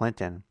Hillary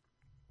Clinton.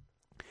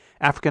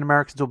 African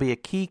Americans will be a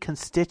key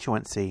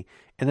constituency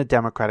in the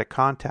Democratic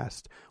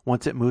contest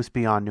once it moves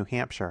beyond New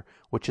Hampshire,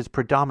 which is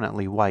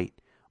predominantly white,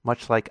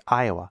 much like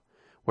Iowa,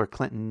 where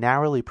Clinton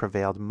narrowly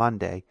prevailed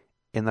Monday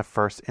in the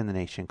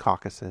first-in-the-nation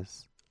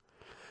caucuses.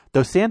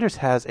 Though Sanders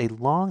has a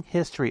long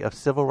history of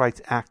civil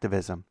rights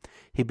activism,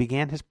 he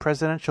began his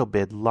presidential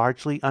bid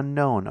largely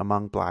unknown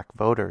among black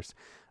voters.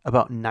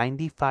 About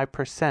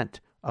 95%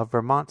 of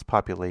Vermont's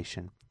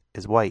population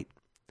is white.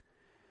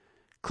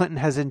 Clinton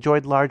has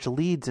enjoyed large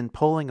leads in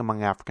polling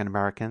among African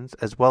Americans,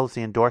 as well as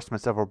the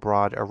endorsements of a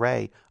broad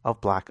array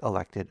of black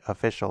elected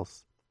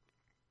officials.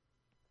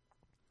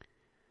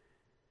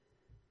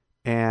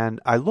 And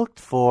I looked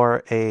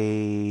for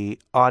a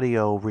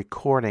audio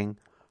recording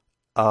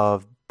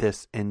of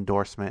this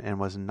endorsement and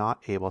was not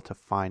able to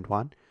find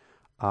one,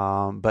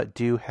 but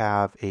do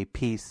have a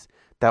piece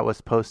that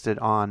was posted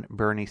on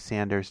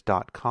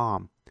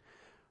BernieSanders.com,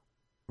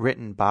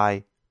 written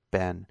by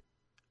Ben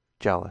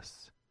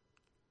Jealous.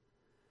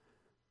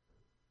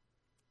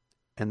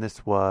 And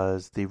this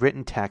was the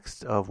written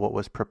text of what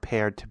was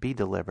prepared to be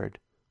delivered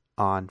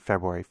on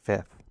February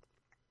 5th.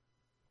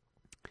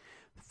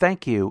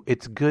 Thank you.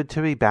 It's good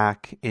to be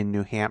back in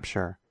New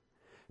Hampshire.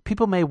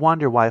 People may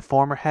wonder why a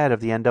former head of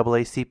the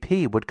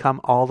NAACP would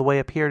come all the way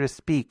up here to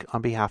speak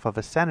on behalf of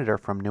a senator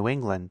from New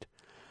England.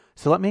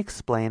 So let me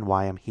explain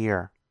why I'm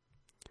here.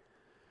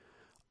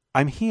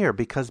 I'm here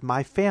because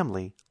my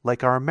family,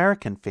 like our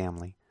American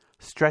family,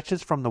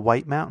 stretches from the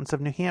White Mountains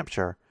of New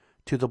Hampshire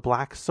to the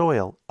black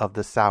soil of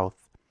the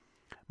South.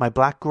 My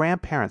black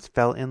grandparents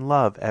fell in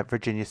love at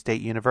Virginia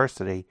State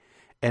University,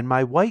 and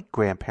my white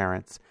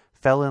grandparents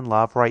fell in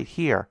love right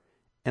here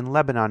in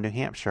Lebanon, New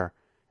Hampshire,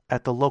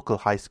 at the local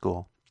high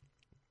school.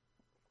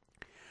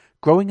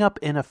 Growing up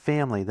in a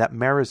family that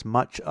mirrors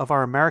much of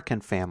our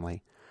American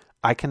family,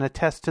 I can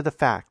attest to the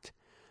fact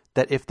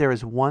that if there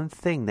is one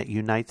thing that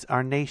unites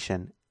our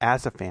nation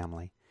as a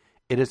family,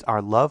 it is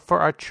our love for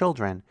our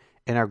children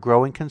and our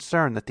growing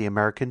concern that the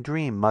American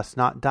dream must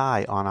not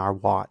die on our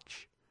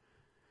watch.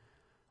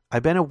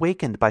 I've been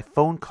awakened by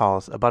phone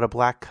calls about a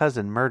black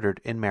cousin murdered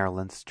in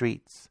Maryland's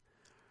streets.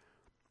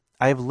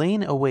 I have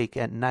lain awake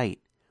at night,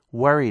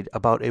 worried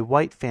about a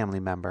white family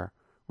member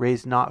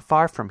raised not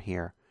far from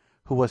here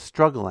who was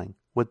struggling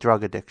with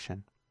drug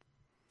addiction.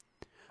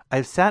 I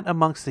have sat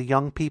amongst the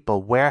young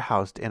people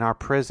warehoused in our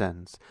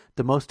prisons,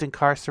 the most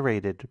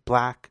incarcerated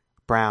black,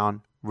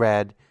 brown,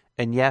 red,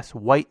 and yes,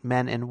 white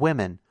men and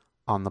women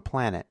on the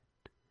planet.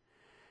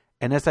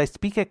 And as I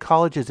speak at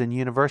colleges and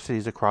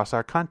universities across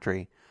our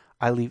country,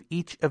 I leave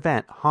each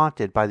event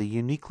haunted by the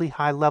uniquely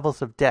high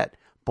levels of debt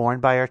borne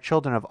by our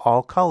children of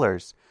all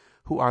colors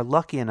who are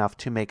lucky enough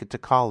to make it to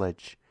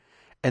college,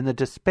 and the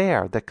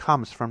despair that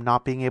comes from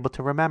not being able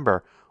to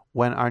remember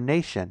when our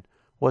nation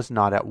was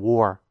not at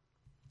war.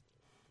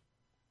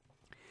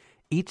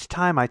 Each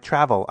time I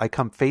travel, I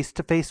come face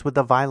to face with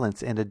the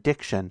violence and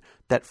addiction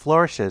that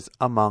flourishes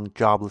among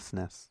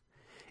joblessness.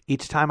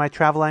 Each time I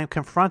travel, I am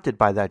confronted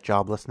by that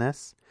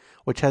joblessness,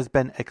 which has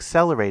been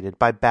accelerated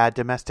by bad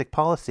domestic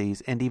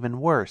policies and even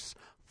worse,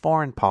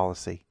 foreign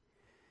policy.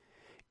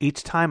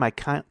 Each time I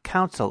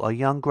counsel a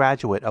young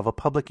graduate of a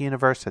public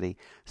university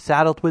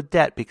saddled with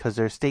debt because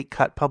their state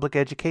cut public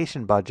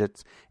education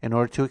budgets in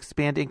order to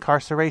expand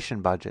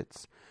incarceration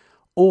budgets,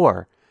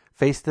 or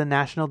face the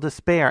national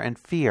despair and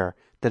fear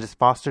that is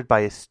fostered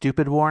by a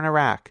stupid war in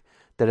Iraq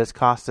that has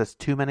cost us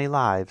too many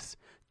lives,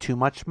 too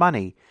much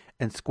money,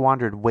 and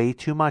squandered way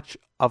too much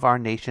of our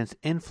nation's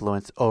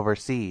influence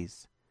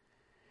overseas.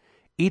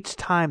 Each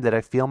time that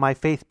I feel my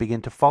faith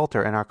begin to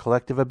falter in our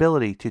collective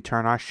ability to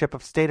turn our ship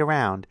of state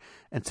around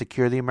and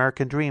secure the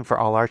American dream for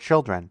all our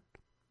children,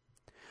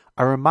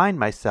 I remind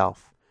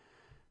myself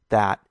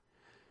that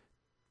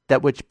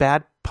which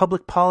bad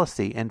public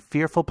policy and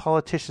fearful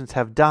politicians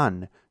have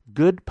done,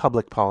 good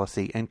public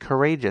policy and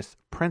courageous,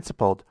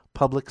 principled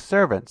public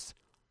servants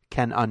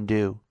can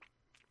undo.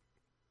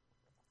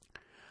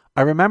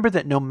 I remember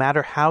that no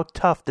matter how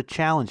tough the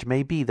challenge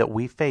may be that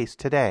we face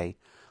today,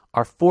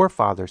 our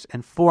forefathers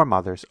and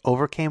foremothers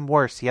overcame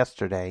worse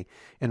yesterday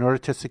in order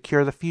to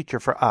secure the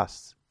future for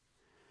us.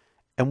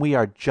 And we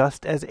are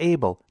just as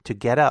able to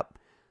get up,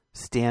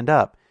 stand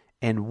up,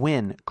 and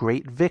win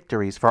great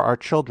victories for our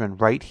children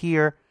right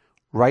here,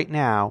 right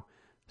now,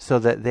 so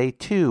that they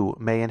too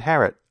may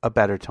inherit a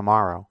better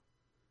tomorrow.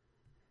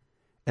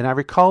 And I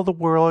recall the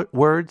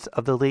words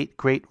of the late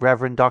great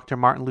Reverend Dr.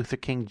 Martin Luther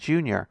King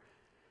Jr.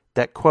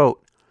 that,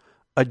 quote,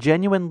 "A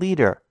genuine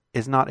leader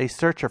is not a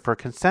searcher for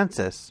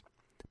consensus,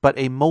 but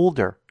a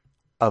molder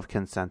of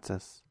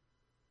consensus."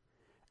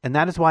 And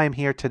that is why I'm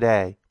here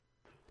today.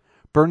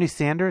 Bernie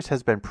Sanders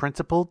has been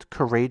principled,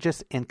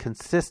 courageous, and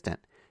consistent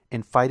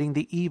in fighting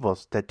the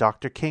evils that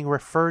Dr. King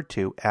referred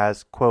to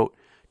as, quote,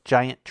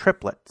 giant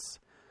triplets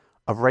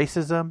of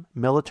racism,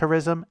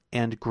 militarism,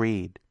 and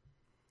greed.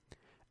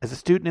 As a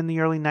student in the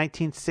early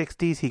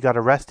 1960s, he got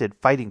arrested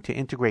fighting to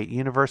integrate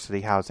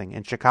university housing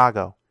in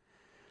Chicago.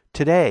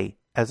 Today,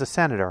 as a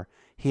senator,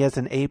 he has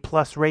an A+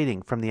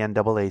 rating from the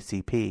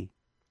NAACP.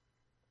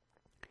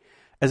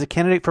 As a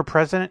candidate for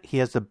president, he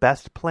has the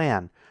best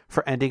plan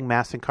for ending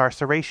mass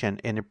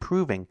incarceration and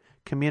improving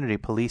community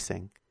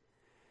policing.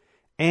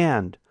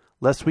 And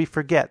lest we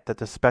forget that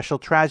the special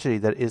tragedy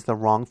that is the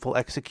wrongful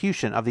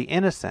execution of the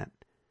innocent,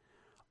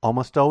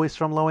 almost always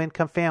from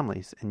low-income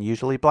families and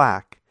usually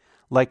black,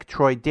 like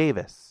Troy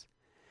Davis,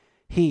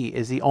 He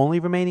is the only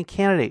remaining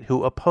candidate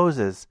who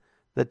opposes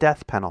the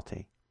death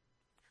penalty.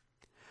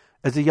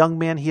 As a young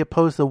man, he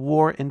opposed the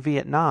war in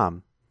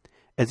Vietnam.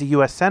 As a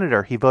U.S.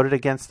 Senator, he voted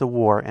against the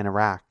war in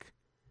Iraq.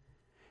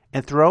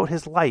 And throughout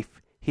his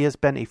life, he has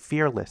been a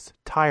fearless,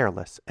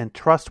 tireless, and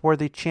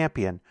trustworthy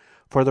champion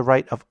for the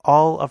right of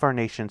all of our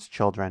nation's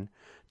children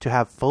to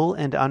have full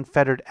and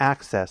unfettered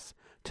access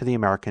to the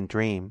American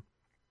dream.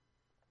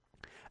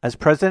 As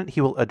president,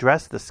 he will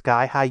address the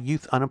sky-high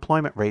youth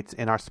unemployment rates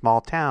in our small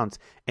towns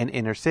and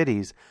inner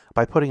cities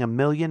by putting 1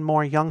 million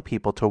more young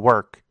people to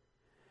work.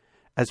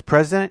 As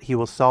president, he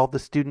will solve the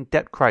student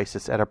debt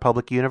crisis at our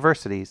public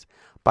universities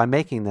by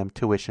making them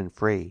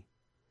tuition-free.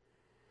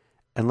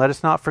 And let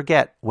us not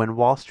forget, when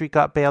Wall Street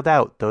got bailed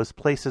out, those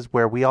places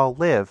where we all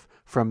live,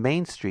 from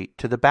Main Street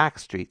to the back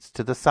streets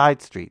to the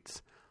side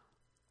streets,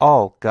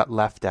 all got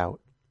left out.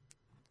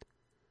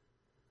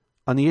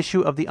 On the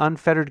issue of the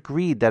unfettered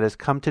greed that has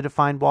come to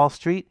define Wall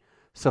Street,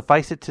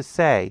 suffice it to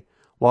say,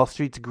 Wall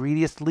Street's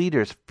greediest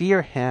leaders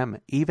fear him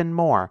even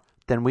more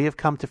than we have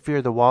come to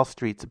fear the Wall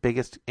Street's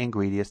biggest and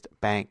greediest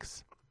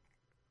banks.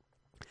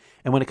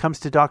 And when it comes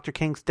to Dr.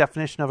 King's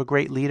definition of a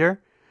great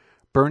leader,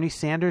 Bernie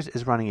Sanders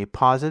is running a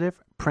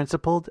positive,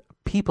 principled,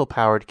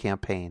 people-powered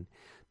campaign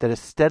that has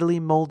steadily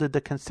molded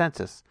the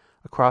consensus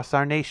across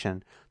our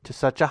nation to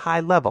such a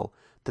high level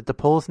that the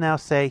polls now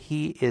say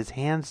he is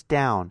hands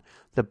down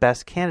the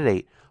best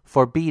candidate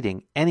for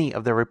beating any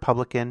of the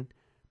Republican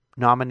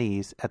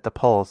nominees at the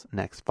polls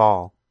next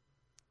fall.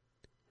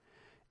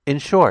 In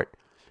short,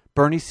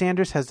 Bernie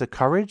Sanders has the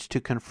courage to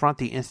confront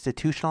the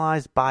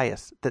institutionalized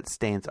bias that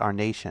stains our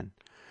nation.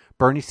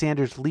 Bernie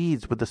Sanders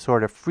leads with the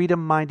sort of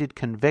freedom-minded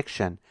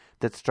conviction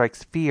that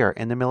strikes fear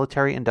in the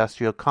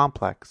military-industrial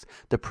complex,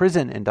 the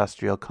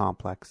prison-industrial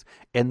complex,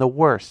 and the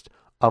worst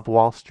of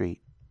Wall Street.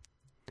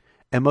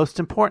 And most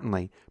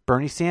importantly,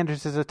 Bernie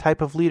Sanders is a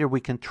type of leader we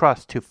can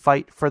trust to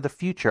fight for the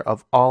future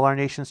of all our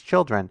nation's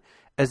children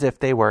as if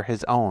they were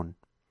his own.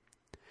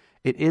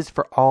 It is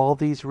for all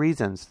these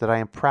reasons that I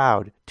am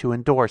proud to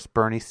endorse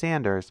Bernie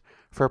Sanders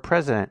for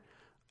President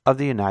of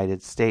the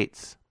United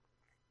States.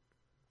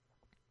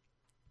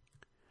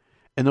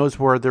 And those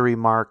were the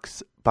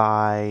remarks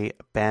by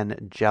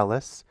Ben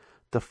Jealous,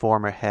 the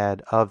former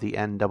head of the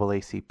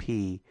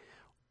NAACP,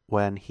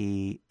 when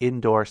he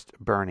endorsed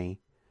Bernie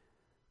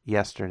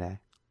yesterday.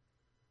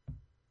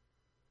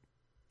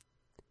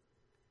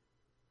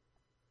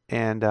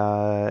 And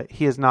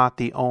he is not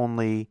the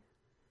only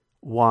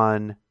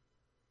one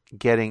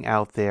getting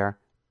out there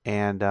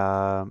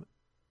and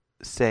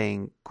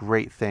saying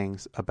great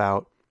things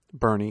about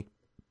Bernie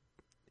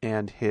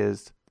and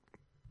his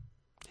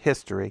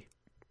history.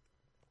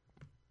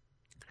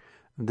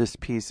 This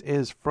piece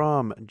is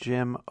from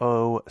Jim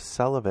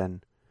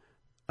O'Sullivan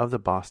of the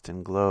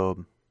Boston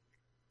Globe.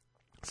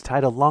 It's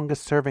titled,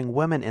 "Longest Serving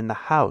Woman in the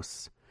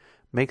House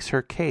Makes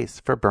Her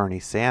Case for Bernie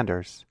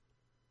Sanders."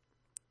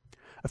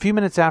 A few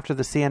minutes after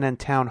the CNN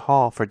town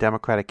hall for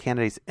Democratic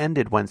candidates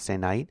ended Wednesday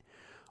night,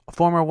 a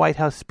former White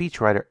House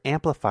speechwriter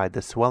amplified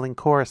the swelling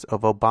chorus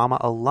of Obama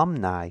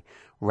alumni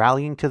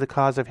rallying to the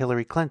cause of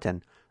Hillary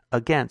Clinton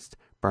against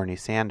Bernie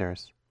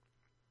Sanders.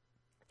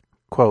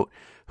 Quote,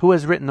 "Who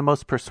has written the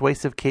most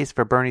persuasive case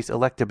for Bernie's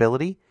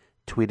electability?"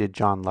 tweeted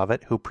John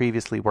Lovett, who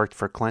previously worked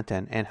for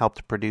Clinton and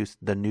helped produce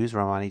The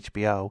Newsroom on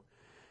HBO.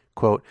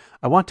 Quote,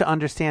 "I want to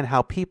understand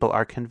how people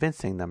are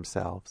convincing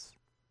themselves."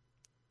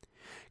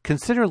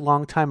 Consider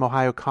longtime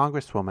Ohio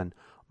Congresswoman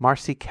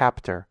Marcy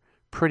Kaptur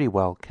pretty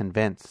well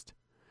convinced.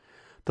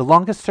 The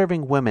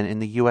longest-serving woman in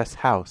the U.S.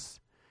 House,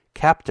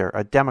 Kaptur,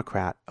 a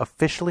Democrat,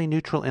 officially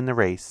neutral in the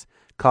race,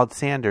 called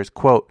Sanders,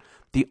 quote,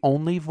 "the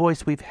only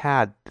voice we've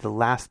had the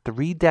last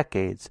 3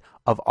 decades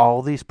of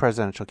all these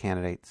presidential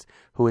candidates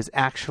who is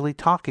actually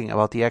talking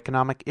about the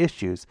economic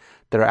issues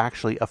that are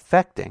actually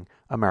affecting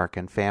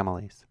American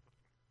families."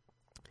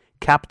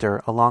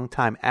 Kaptur, a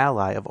longtime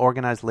ally of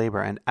organized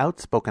labor and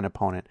outspoken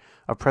opponent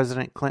of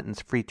President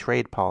Clinton's free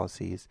trade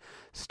policies,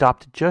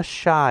 stopped just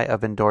shy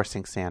of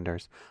endorsing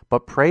Sanders,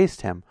 but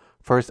praised him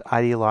for his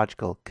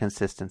ideological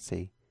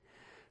consistency.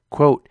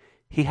 Quote,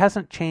 "He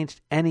hasn't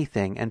changed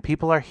anything, and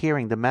people are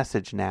hearing the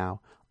message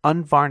now,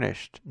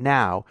 unvarnished,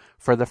 now,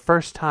 for the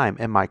first time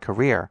in my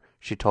career,"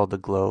 she told the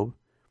Globe.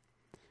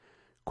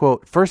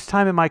 Quote, "First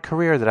time in my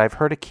career that I've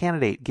heard a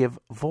candidate give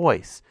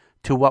voice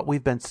to what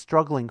we've been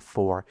struggling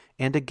for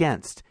and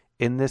against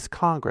in this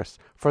Congress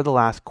for the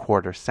last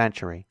quarter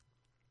century."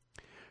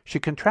 She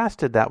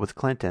contrasted that with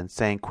Clinton,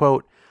 saying,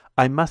 quote,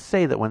 "I must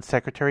say that when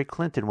Secretary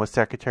Clinton was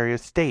Secretary of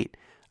State,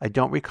 I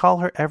don't recall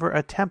her ever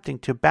attempting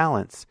to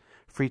balance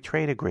free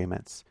trade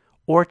agreements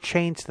or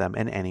change them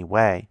in any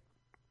way."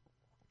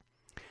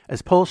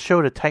 As polls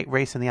showed a tight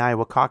race in the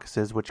Iowa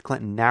caucuses, which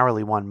Clinton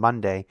narrowly won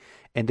Monday,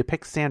 and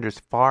depicts Sanders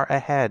far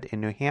ahead in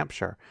New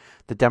Hampshire,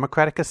 the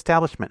Democratic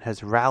establishment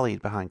has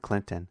rallied behind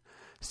Clinton.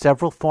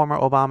 Several former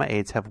Obama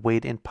aides have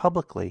weighed in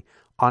publicly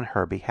on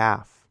her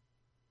behalf.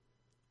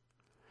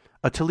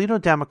 A Toledo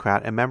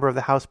Democrat and member of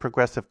the House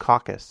Progressive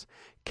Caucus,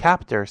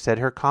 Kaptur said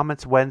her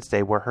comments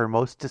Wednesday were her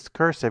most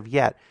discursive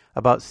yet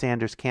about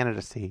Sanders'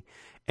 candidacy,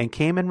 and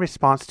came in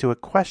response to a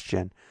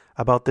question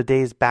about the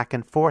day's back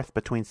and forth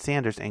between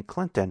Sanders and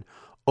Clinton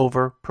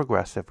over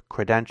progressive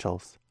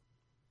credentials.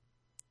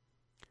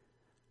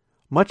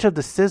 Much of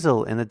the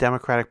sizzle in the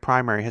Democratic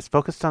primary has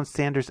focused on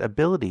Sanders'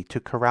 ability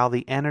to corral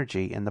the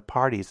energy in the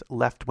party's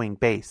left-wing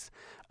base,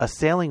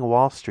 assailing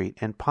Wall Street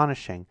and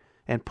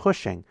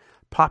pushing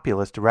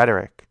populist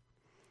rhetoric.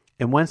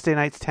 In Wednesday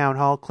night's town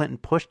hall, Clinton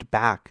pushed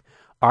back,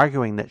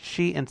 arguing that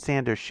she and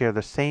Sanders share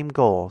the same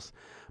goals,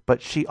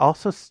 but she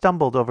also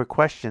stumbled over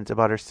questions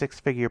about her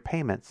six-figure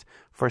payments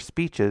for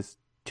speeches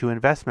to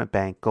investment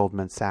bank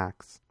Goldman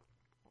Sachs.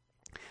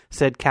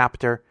 Said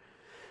Captor,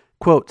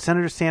 quote,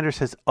 Senator Sanders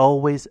has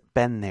always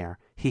been there.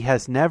 He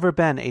has never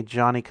been a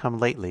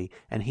Johnny-come-lately,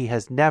 and he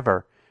has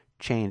never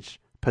changed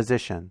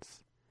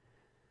positions.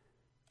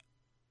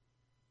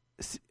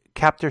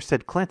 Captor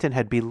said Clinton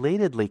had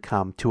belatedly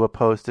come to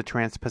oppose the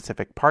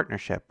Trans-Pacific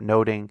Partnership,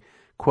 noting,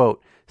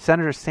 quote,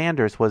 Senator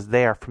Sanders was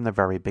there from the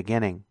very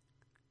beginning.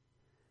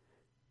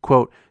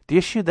 Quote, the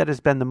issue that has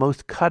been the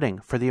most cutting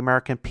for the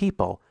American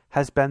people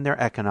has been their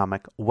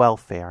economic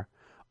welfare.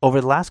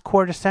 Over the last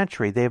quarter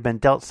century, they have been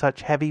dealt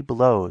such heavy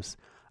blows.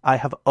 I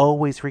have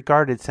always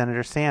regarded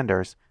Senator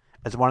Sanders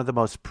as one of the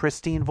most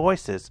pristine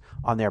voices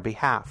on their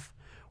behalf,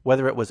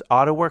 whether it was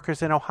auto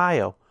workers in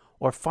Ohio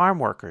or farm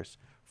workers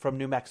from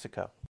New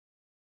Mexico.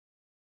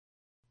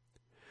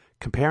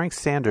 Comparing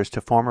Sanders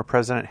to former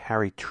President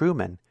Harry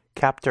Truman,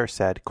 Captor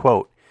said,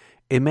 quote,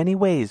 in many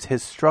ways,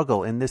 his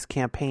struggle in this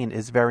campaign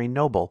is very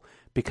noble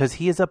because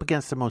he is up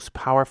against the most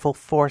powerful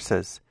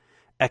forces,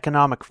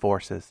 economic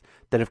forces,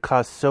 that have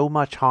caused so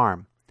much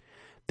harm.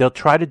 They'll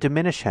try to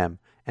diminish him,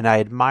 and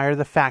I admire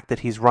the fact that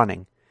he's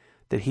running,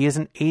 that he is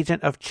an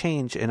agent of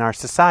change in our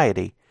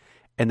society,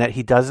 and that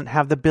he doesn't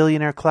have the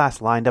billionaire class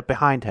lined up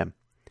behind him.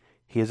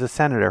 He is a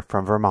senator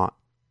from Vermont.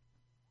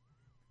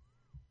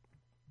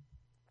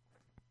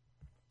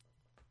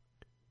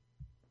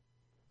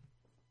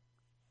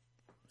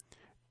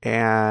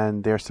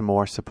 And there's some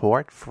more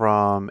support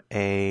from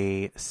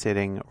a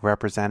sitting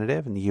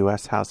representative in the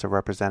U.S. House of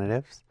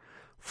Representatives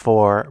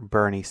for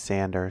Bernie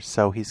Sanders.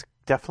 So he's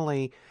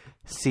definitely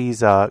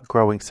sees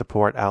growing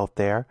support out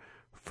there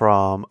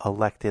from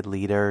elected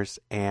leaders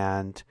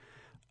and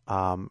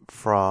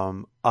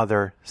from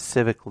other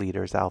civic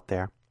leaders out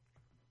there.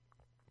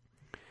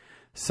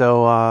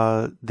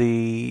 So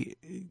the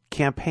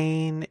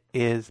campaign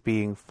is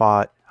being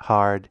fought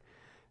hard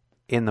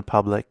in the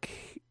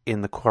public,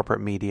 in the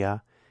corporate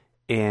media,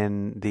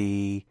 in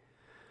the,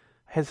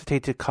 I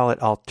hesitate to call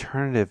it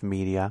alternative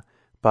media,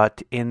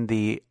 but in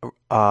the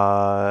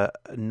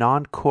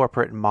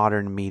non-corporate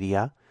modern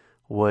media,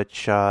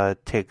 which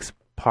takes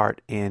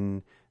part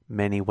in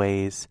many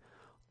ways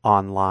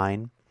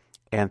online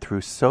and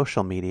through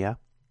social media.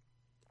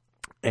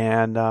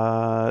 And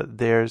I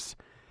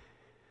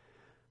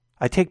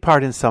take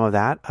part in some of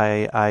that.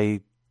 I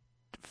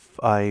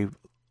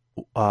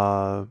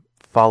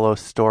follow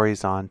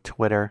stories on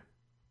Twitter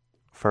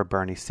for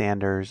Bernie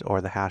Sanders or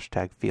the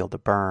hashtag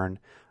 #FeelTheBurn.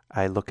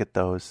 I look at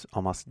those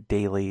almost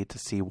daily to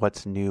see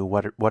what's new,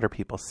 what are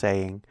people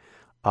saying.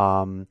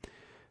 A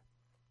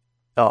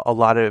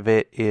lot of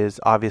it is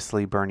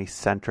obviously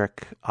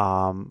Bernie-centric,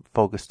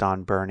 focused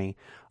on Bernie.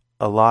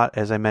 A lot,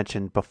 as I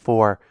mentioned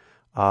before,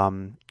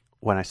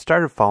 when I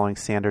started following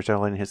Sanders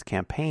early in his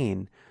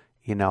campaign,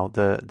 you know,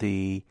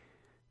 the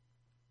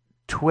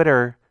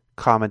Twitter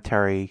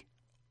commentary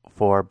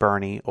for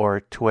Bernie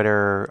or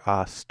Twitter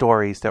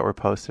stories that were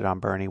posted on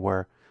Bernie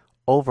were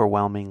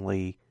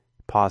overwhelmingly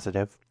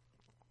positive.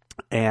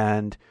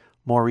 And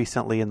more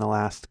recently, in the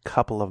last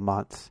couple of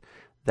months,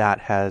 that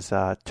has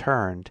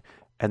turned,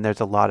 and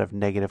there's a lot of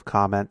negative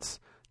comments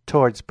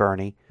towards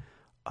Bernie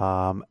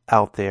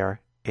out there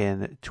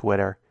in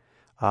Twitter,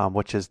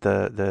 which is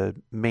the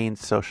main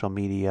social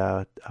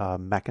media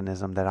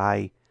mechanism that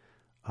I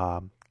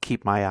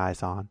keep my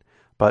eyes on.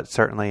 But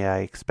certainly I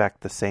expect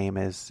the same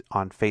is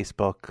on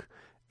Facebook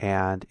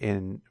and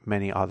in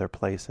many other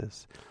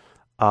places.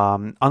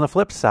 On the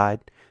flip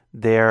side,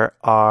 there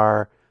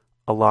are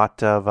a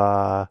lot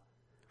of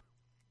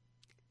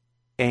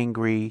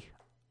angry,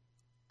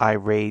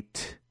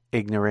 irate,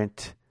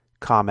 ignorant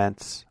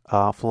comments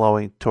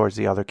flowing towards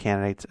the other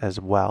candidates as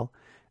well.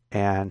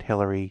 And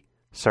Hillary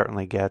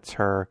certainly gets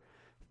her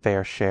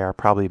fair share,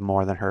 probably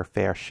more than her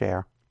fair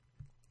share.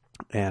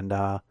 And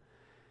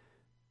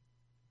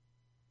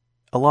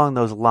along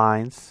those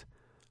lines,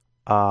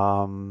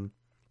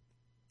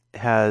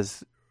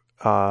 has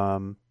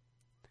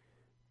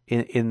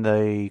in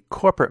the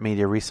corporate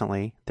media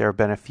recently, there have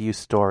been a few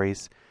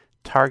stories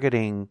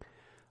targeting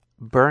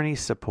Bernie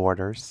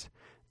supporters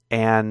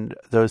and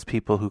those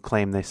people who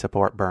claim they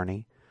support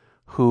Bernie,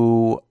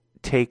 who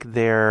take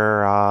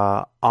their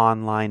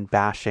online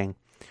bashing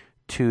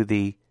to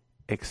the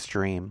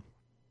extreme.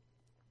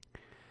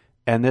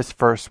 And this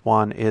first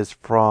one is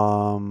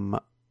from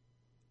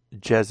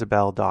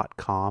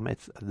Jezebel.com.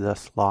 It's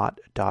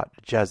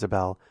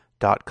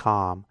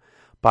theslot.jezebel.com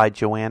by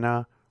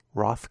Joanna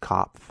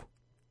Rothkopf.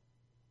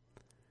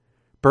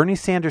 Bernie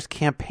Sanders'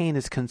 campaign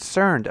is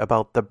concerned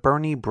about the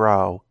Bernie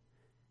bro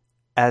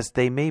as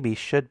they maybe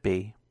should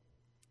be.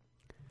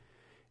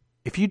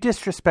 If you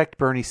disrespect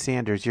Bernie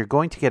Sanders, you're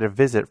going to get a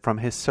visit from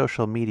his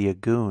social media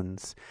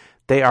goons.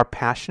 They are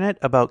passionate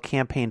about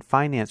campaign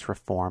finance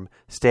reform,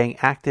 staying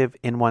active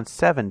in one's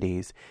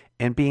 70s,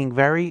 and being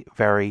very,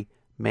 very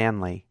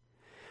manly.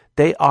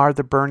 They are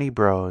the Bernie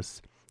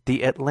Bros.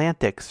 The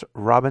Atlantic's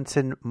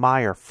Robinson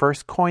Meyer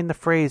first coined the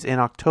phrase in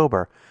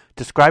October,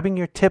 describing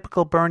your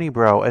typical Bernie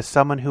bro as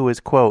someone who is,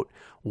 quote,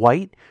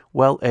 white,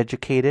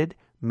 well-educated,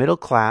 middle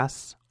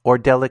class, or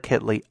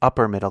delicately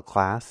upper middle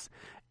class,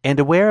 and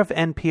aware of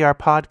NPR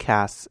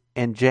podcasts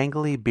and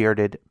jangly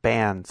bearded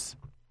bands.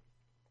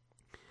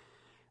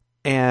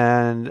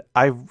 And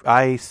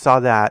I saw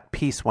that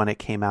piece when it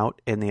came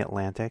out in the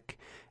Atlantic,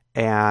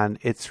 and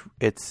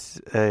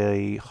it's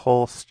a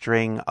whole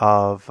string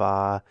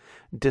of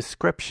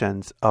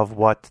descriptions of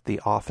what the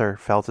author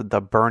felt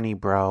the Bernie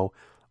bro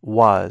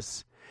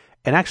was.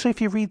 And actually,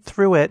 if you read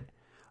through it,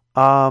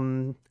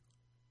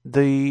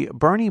 the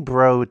Bernie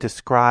bro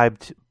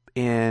described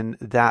in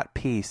that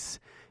piece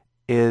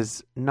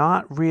is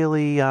not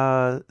really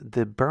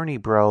the Bernie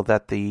bro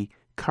that the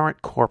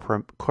current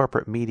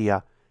corporate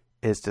media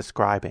is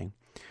describing.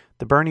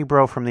 The Bernie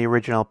bro from the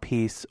original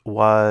piece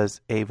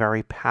was a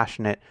very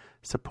passionate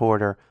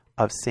supporter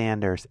of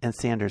Sanders and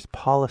Sanders'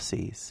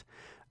 policies,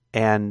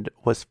 and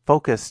was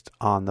focused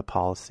on the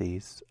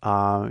policies.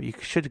 You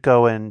should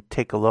go and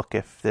take a look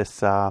if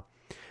this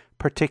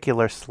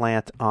particular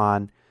slant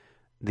on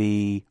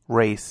the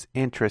race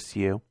interests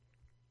you.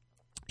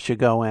 You should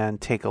go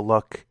and take a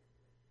look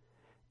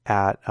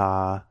at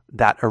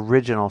that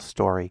original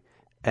story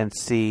and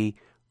see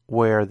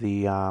where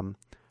the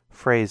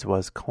phrase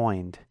was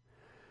coined.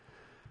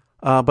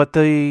 But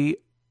the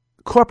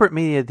corporate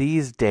media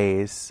these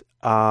days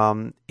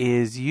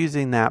is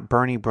using that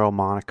Bernie bro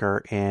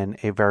moniker in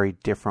a very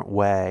different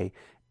way.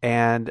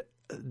 And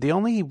the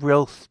only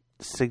real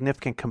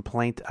significant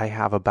complaint I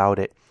have about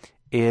it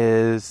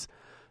is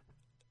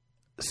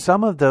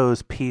some of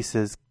those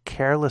pieces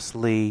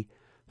carelessly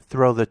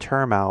throw the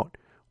term out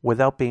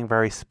without being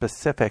very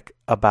specific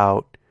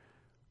about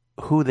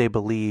who they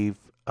believe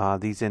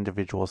these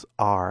individuals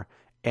are.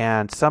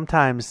 And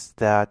sometimes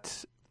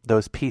that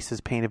those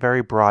pieces paint a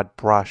very broad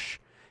brush,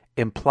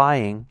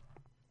 implying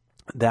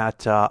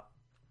that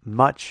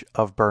much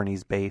of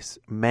Bernie's base,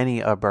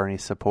 many of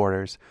Bernie's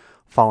supporters,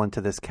 fall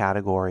into this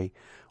category,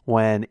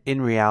 when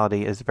in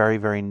reality is a very,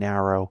 very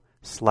narrow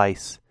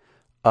slice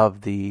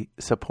of the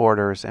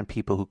supporters and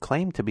people who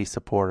claim to be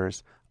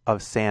supporters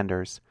of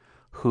Sanders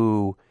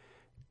who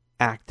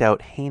act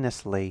out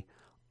heinously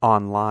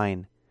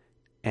online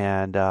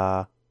and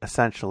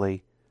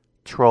essentially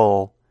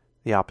troll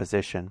the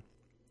opposition.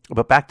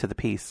 But back to the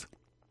piece.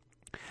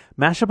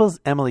 Mashable's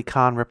Emily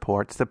Kahn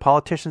reports that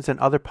politicians and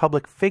other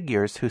public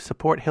figures who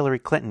support Hillary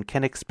Clinton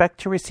can expect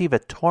to receive a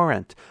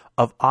torrent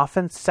of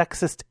often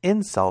sexist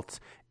insults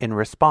in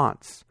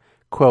response.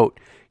 Quote,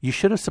 "You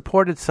should have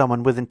supported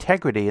someone with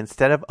integrity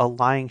instead of a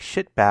lying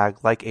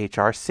shitbag like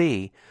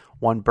HRC,"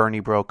 one Bernie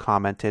bro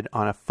commented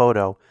on a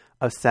photo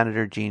of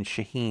Senator Jeanne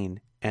Shaheen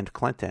and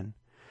Clinton.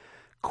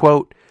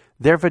 Quote,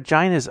 "Their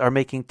vaginas are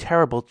making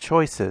terrible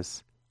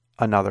choices,"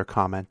 another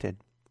commented.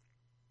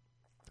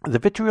 The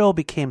vitriol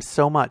became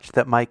so much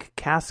that Mike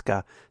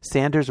Casca,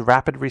 Sanders'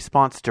 rapid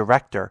response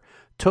director,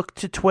 took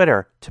to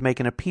Twitter to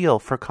make an appeal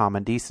for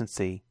common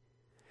decency.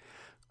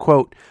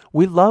 Quote,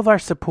 "We love our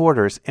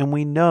supporters and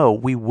we know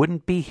we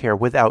wouldn't be here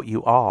without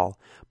you all,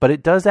 but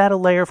it does add a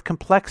layer of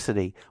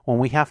complexity when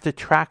we have to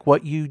track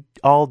what you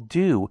all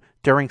do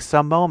during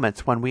some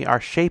moments when we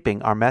are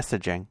shaping our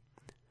messaging."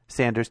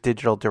 Sanders'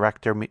 digital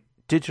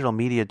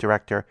media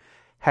director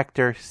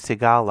Hector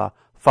Sigala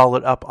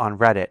followed up on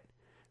Reddit.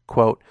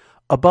 Quote,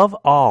 "Above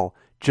all,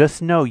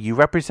 just know you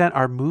represent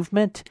our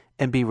movement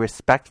and be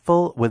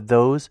respectful with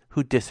those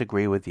who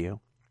disagree with you."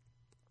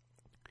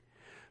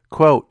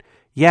 Quote,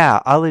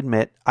 "Yeah, I'll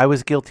admit I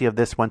was guilty of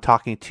this when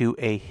talking to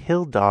a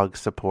Hill Dog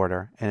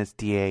supporter," and it's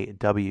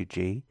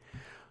DAWG,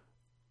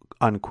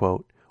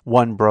 unquote.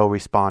 One bro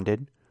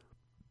responded.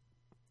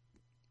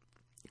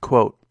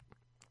 Quote,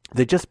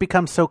 "They just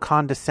become so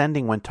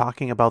condescending when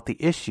talking about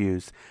the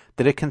issues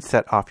that it can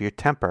set off your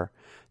temper.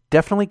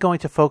 Definitely going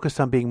to focus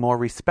on being more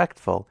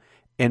respectful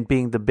and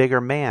being the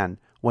bigger man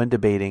when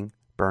debating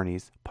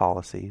Bernie's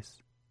policies."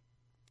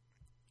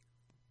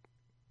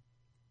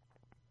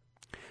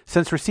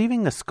 Since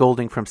receiving the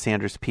scolding from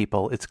Sanders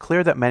people, it's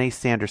clear that many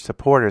Sanders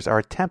supporters are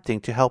attempting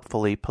to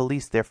helpfully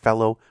police their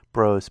fellow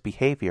bros'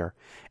 behavior.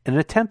 In an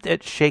attempt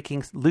at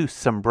shaking loose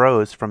some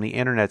bros from the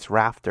internet's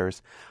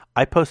rafters,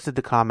 I posted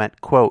the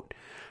comment, quote,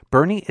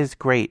 "Bernie is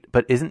great,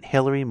 but isn't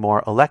Hillary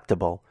more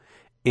electable?"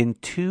 in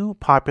two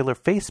popular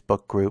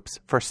Facebook groups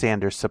for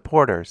Sanders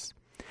supporters.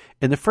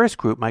 In the first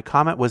group, my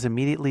comment was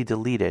immediately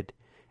deleted.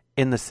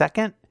 In the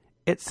second,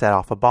 it set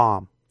off a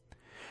bomb.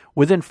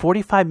 Within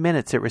 45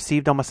 minutes, it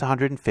received almost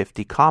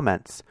 150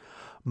 comments.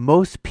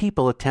 Most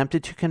people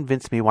attempted to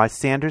convince me why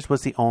Sanders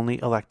was the only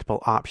electable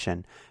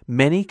option.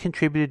 Many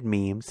contributed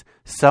memes.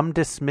 Some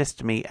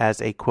dismissed me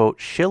as a, quote,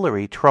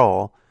 "shillery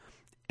troll,"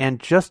 and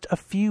just a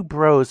few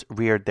bros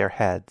reared their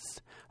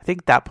heads. I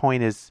think that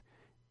point is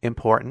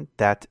important,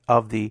 that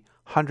of the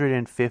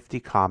 150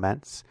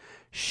 comments,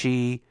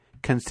 she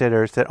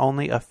considers that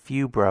only a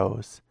few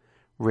bros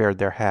reared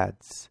their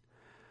heads.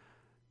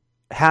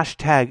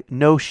 Hashtag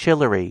no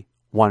Shillery,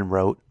 one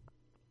wrote.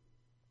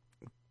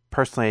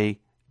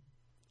 Personally,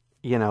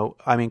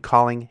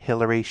 calling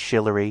Hillary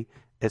Shillery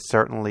is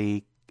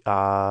certainly,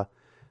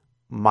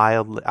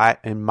 mildly,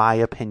 in my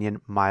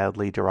opinion,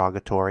 mildly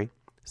derogatory,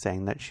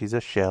 saying that she's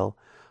a shill.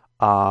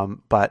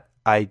 But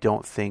I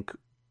don't think,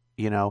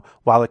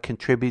 while it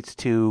contributes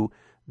to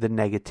the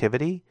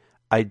negativity,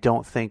 I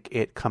don't think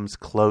it comes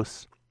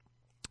close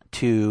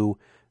to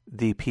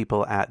the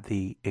people at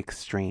the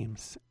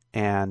extremes.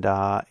 And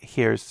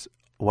here's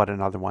what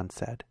another one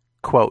said.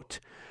 Quote,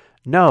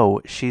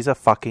 "No, she's a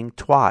fucking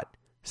twat,"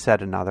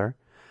 said another.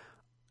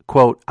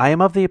 Quote, "I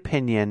am of the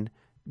opinion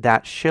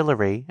that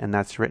Shillery," and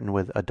that's written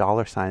with a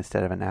 $sign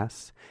instead of an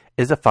S,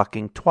 "is a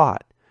fucking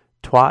twat.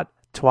 Twat,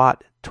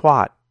 twat,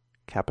 twat,"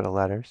 capital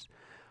letters.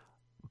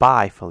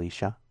 Bye,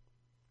 Felicia.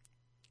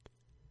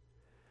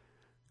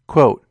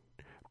 Quote,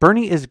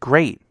 "Bernie is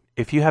great.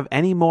 If you have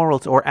any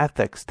morals or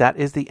ethics, that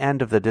is the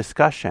end of the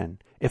discussion.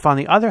 If, on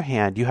the other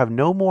hand, you have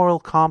no moral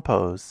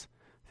compos,"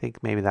 I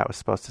think maybe that was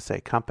supposed to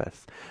say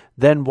compass,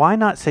 "then why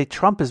not say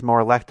Trump is more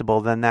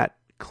electable than that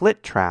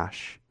clit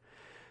trash?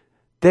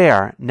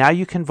 There, now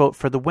you can vote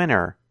for the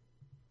winner.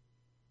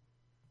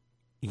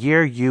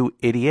 You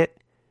idiot.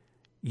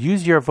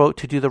 Use your vote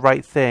to do the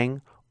right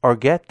thing, or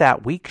get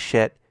that weak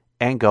shit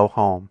and go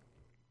home."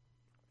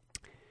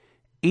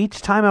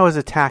 Each time I was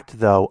attacked,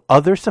 though,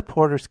 other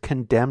supporters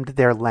condemned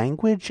their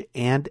language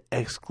and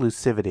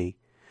exclusivity.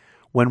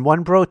 When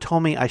one bro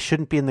told me I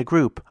shouldn't be in the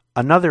group,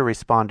 another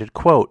responded,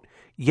 quote,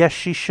 "Yes,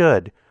 she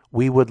should.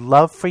 We would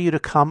love for you to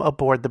come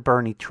aboard the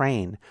Bernie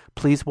train.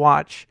 Please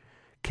watch.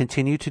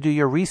 Continue to do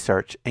your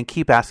research and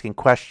keep asking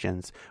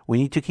questions. We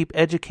need to keep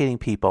educating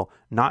people,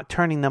 not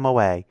turning them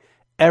away.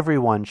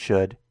 Everyone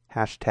should.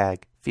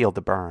 Hashtag feel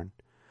the burn."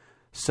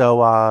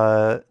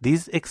 So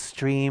these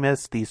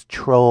extremists, these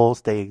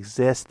trolls, they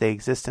exist. They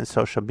exist in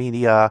social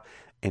media,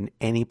 in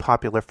any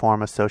popular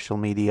form of social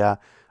media.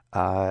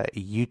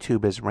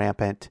 YouTube is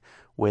rampant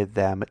with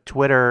them.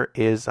 Twitter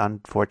is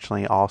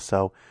unfortunately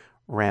also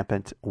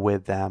rampant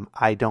with them.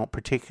 I don't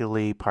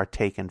particularly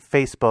partake in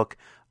Facebook.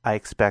 I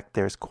expect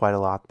there's quite a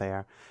lot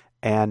there.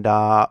 And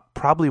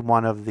probably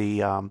one of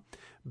the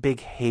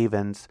big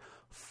havens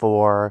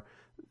for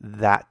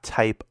that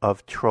type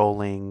of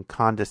trolling,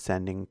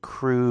 condescending,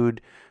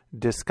 crude,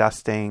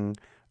 disgusting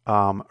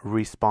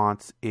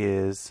response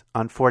is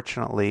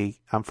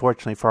unfortunately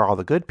for all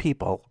the good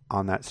people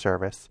on that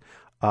service,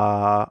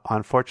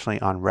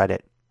 unfortunately on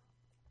Reddit.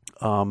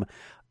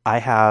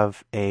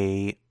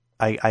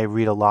 I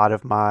read a lot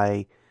of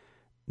my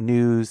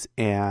news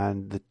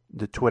and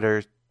the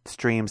Twitter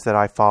streams that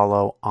I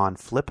follow on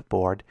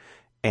Flipboard,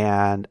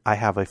 and I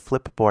have a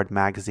Flipboard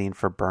magazine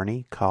for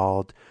Bernie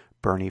called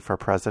Bernie for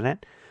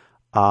President.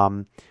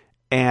 And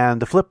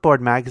the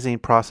Flipboard magazine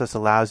process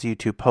allows you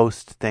to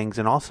post things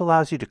and also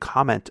allows you to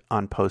comment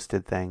on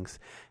posted things.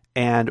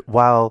 And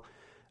while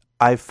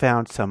I've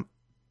found some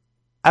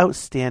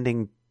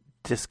outstanding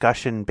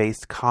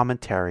discussion-based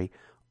commentary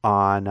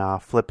on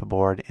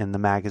Flipboard in the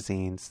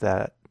magazines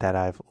that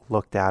I've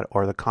looked at,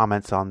 or the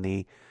comments on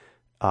the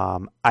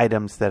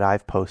items that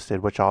I've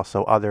posted, which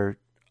also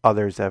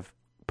others have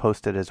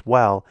posted as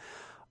well,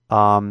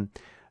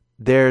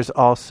 there's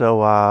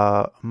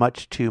also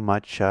much too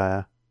much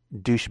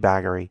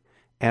douchebaggery.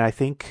 And I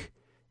think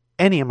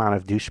any amount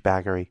of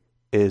douchebaggery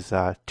is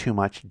too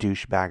much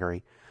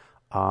douchebaggery.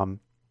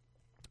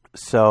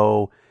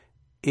 So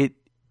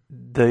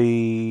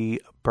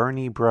the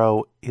Bernie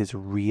bro is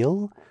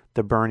real.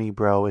 The Bernie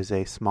bro is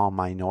a small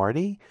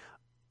minority.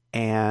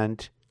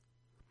 And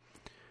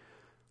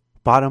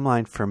bottom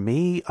line for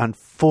me,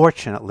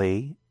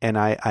 unfortunately, and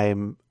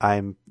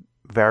I'm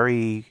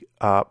very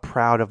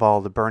proud of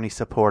all the Bernie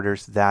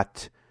supporters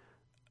that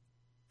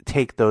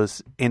take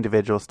those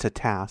individuals to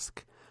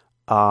task.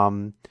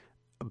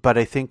 But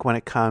I think when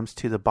it comes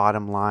to the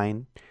bottom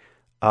line,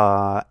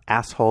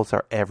 assholes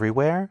are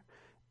everywhere.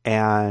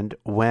 And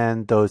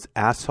when those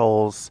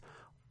assholes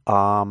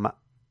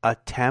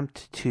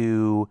attempt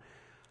to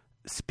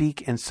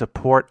speak in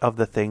support of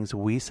the things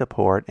we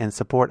support, in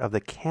support of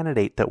the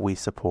candidate that we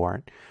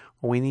support,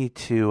 we need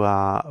to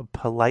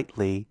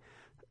politely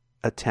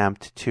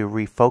attempt to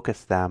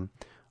refocus them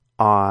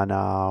on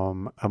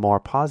a more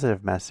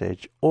positive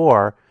message,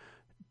 or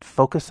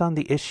focus on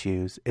the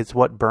issues. It's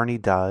what Bernie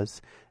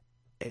does.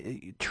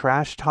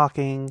 Trash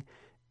talking,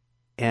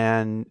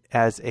 and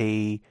as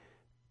a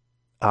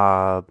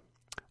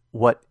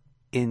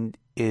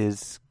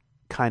is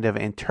kind of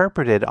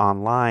interpreted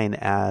online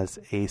as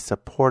a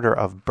supporter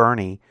of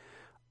Bernie,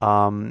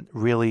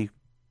 really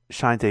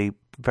shines a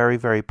very,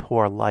 very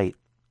poor light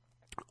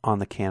on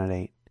the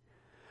candidate.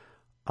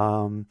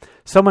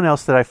 Someone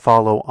else that I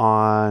follow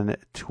on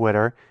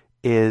Twitter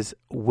is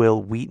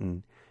Will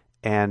Wheaton.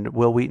 And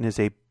Will Wheaton is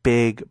a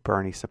big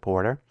Bernie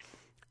supporter.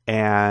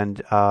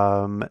 And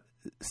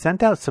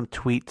sent out some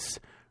tweets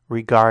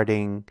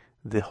regarding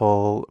the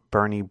whole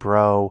Bernie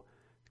bro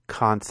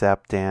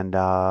concept and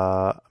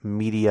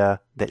media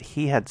that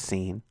he had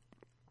seen.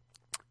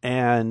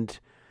 And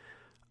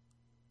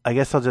I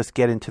guess I'll just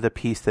get into the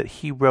piece that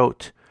he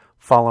wrote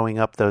following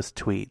up those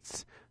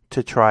tweets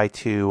to try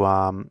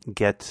to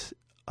get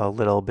a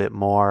little bit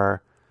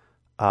more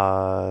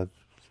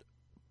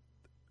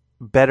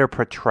better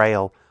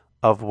portrayal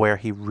of where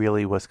he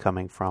really was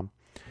coming from.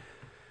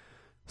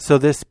 So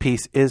this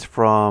piece is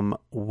from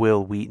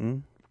Will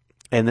Wheaton,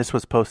 and this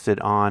was posted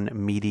on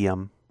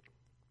Medium.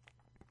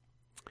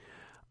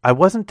 I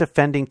wasn't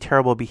defending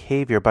terrible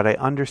behavior, but I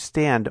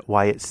understand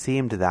why it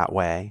seemed that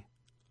way.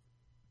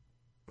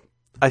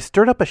 I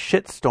stirred up a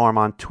shitstorm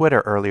on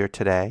Twitter earlier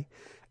today,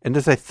 and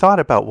as I thought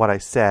about what I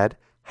said,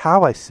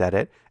 how I said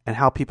it, and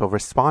how people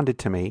responded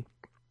to me,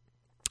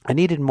 I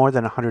needed more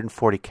than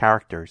 140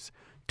 characters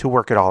to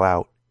work it all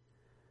out.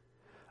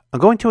 I'm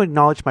going to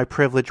acknowledge my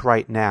privilege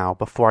right now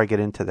before I get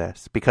into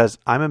this, because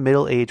I'm a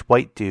middle-aged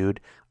white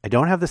dude. I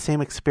don't have the same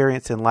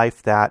experience in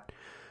life that,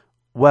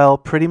 well,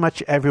 pretty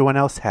much everyone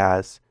else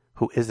has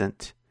who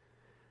isn't.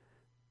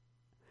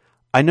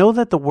 I know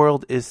that the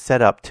world is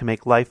set up to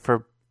make life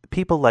for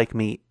people like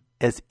me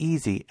as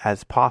easy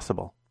as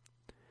possible.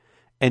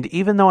 And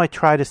even though I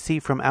try to see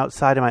from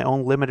outside of my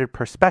own limited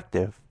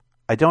perspective,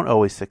 I don't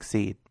always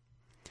succeed.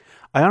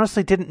 I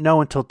honestly didn't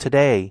know until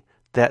today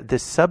that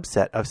this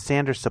subset of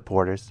Sanders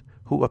supporters,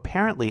 who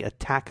apparently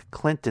attack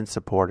Clinton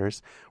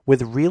supporters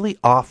with really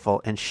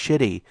awful and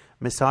shitty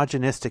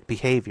misogynistic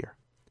behavior.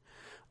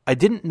 I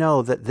didn't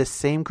know that this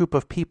same group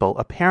of people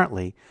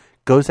apparently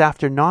goes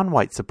after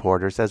non-white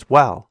supporters as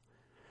well.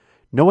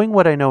 Knowing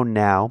what I know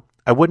now,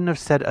 I wouldn't have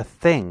said a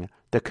thing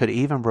that could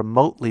even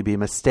remotely be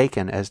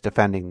mistaken as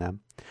defending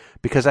them,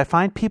 because I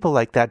find people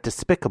like that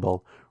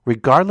despicable,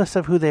 regardless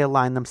of who they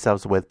align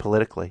themselves with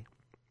politically.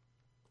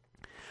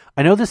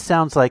 I know this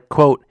sounds like,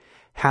 quote,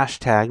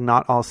 hashtag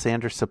not all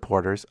Sanders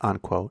supporters,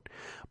 unquote,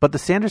 but the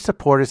Sanders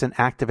supporters and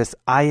activists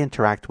I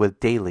interact with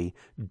daily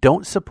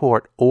don't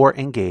support or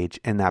engage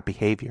in that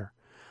behavior.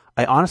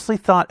 I honestly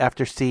thought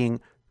after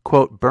seeing,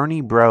 quote, Bernie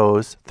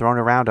bros thrown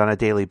around on a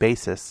daily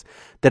basis,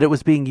 that it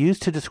was being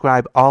used to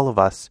describe all of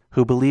us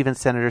who believe in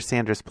Senator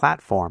Sanders'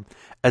 platform,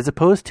 as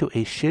opposed to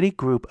a shitty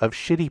group of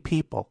shitty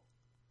people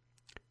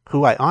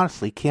who I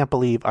honestly can't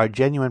believe are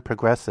genuine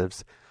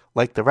progressives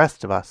like the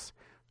rest of us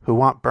who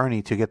want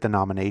Bernie to get the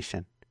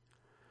nomination.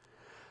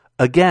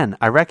 Again,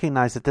 I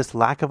recognize that this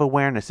lack of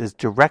awareness is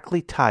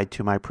directly tied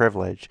to my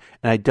privilege,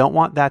 and I don't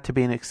want that to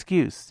be an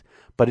excuse,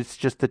 but it's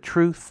just the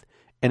truth,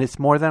 and it's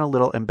more than a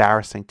little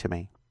embarrassing to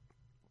me.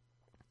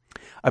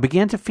 I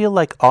began to feel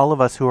like all of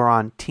us who are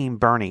on Team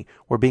Bernie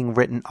were being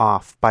written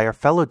off by our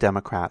fellow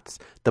Democrats,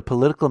 the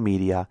political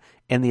media,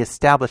 and the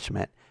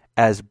establishment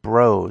as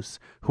bros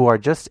who are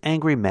just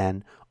angry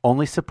men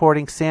only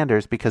supporting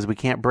Sanders because we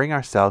can't bring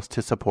ourselves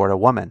to support a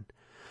woman.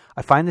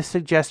 I find this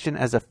suggestion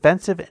as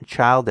offensive and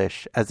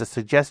childish as a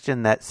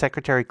suggestion that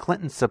Secretary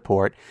Clinton's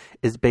support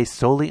is based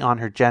solely on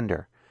her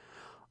gender.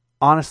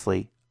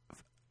 I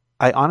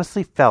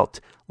honestly felt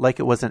like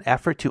it was an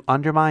effort to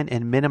undermine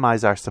and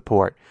minimize our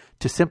support,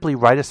 to simply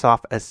write us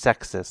off as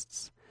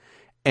sexists.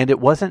 And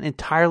it wasn't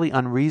entirely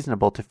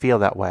unreasonable to feel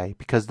that way,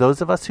 because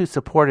those of us who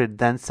supported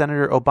then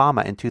Senator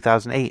Obama in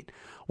 2008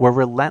 were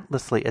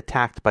relentlessly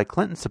attacked by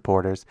Clinton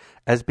supporters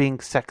as being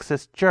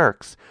sexist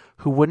jerks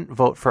who wouldn't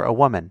vote for a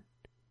woman.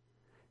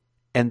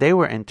 And they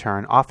were in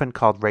turn often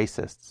called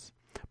racists.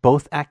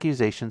 Both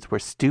accusations were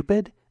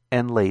stupid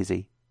and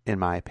lazy, in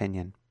my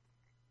opinion.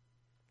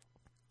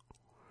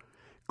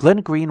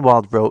 Glenn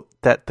Greenwald wrote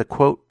that the,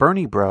 quote,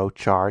 Bernie bro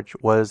charge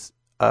was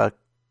a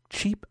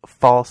cheap,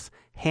 false,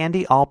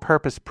 handy,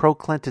 all-purpose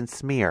pro-Clinton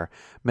smear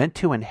meant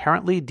to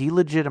inherently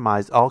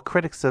delegitimize all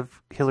critics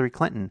of Hillary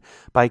Clinton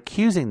by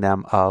accusing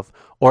them of,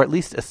 or at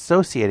least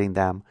associating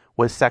them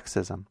with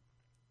sexism.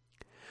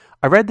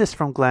 I read this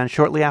from Glenn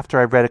shortly after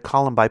I read a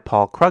column by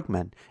Paul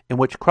Krugman, in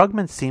which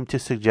Krugman seemed to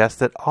suggest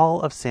that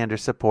all of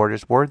Sanders'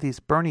 supporters were these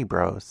Bernie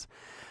bros.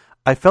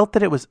 I felt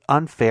that it was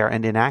unfair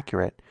and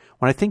inaccurate.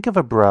 When I think of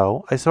a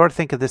bro, I sort of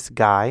think of this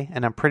guy,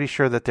 and I'm pretty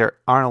sure that there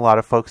aren't a lot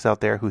of folks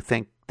out there who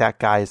think that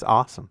guy is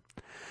awesome.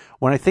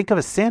 When I think of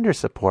a Sanders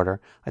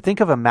supporter, I think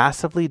of a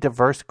massively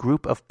diverse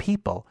group of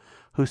people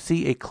who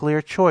see a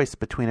clear choice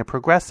between a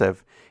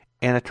progressive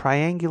and a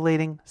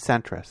triangulating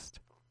centrist.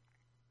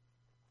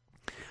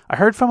 I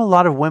heard from a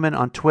lot of women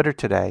on Twitter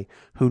today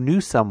who knew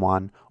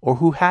someone or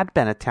who had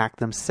been attacked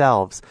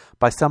themselves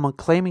by someone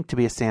claiming to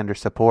be a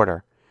Sanders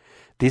supporter.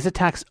 These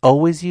attacks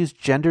always use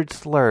gendered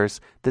slurs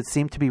that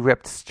seem to be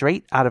ripped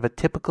straight out of a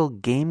typical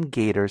Game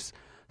Gators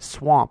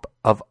swamp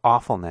of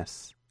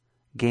awfulness.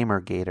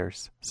 Gamer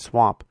Gators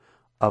swamp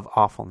of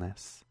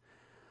awfulness.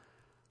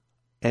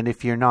 And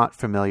if you're not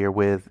familiar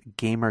with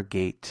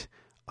Gamergate,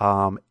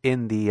 and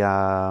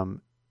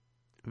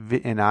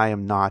I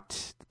am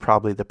not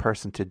probably the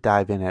person to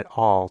dive in at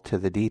all to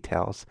the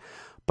details,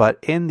 but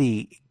in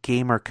the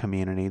gamer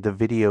community, the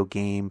video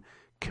game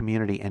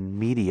community and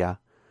media,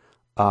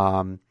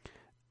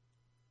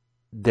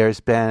 there's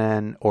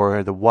been,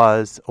 or there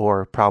was,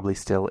 or probably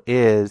still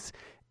is,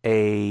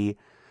 a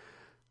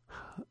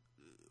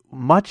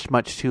much,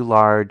 much too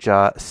large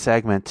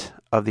segment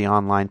of the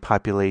online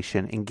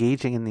population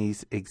engaging in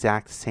these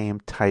exact same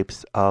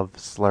types of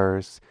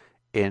slurs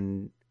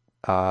in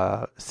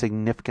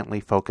significantly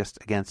focused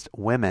against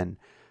women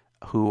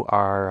who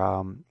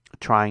are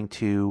trying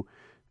to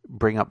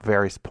bring up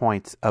various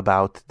points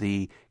about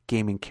the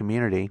gaming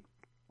community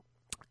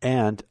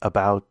and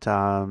about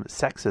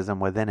sexism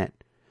within it.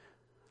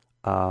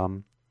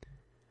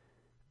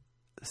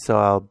 So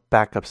I'll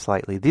back up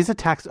slightly. These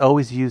attacks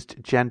always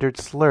used gendered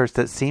slurs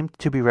that seemed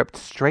to be ripped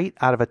straight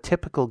out of a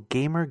typical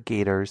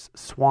Gamergator's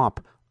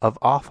swamp of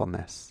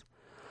awfulness.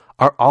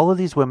 Are all of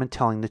these women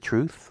telling the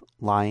truth,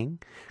 lying?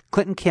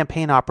 Clinton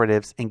campaign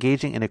operatives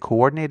engaging in a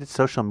coordinated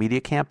social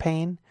media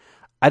campaign?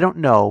 I don't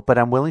know, but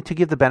I'm willing to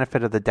give the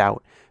benefit of the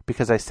doubt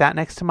because I sat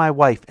next to my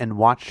wife and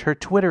watched her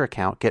Twitter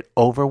account get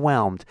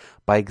overwhelmed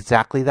by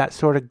exactly that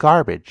sort of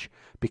garbage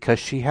because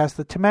she has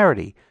the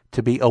temerity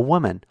to be a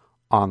woman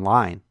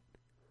online.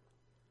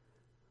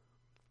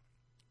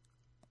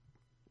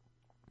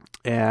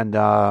 And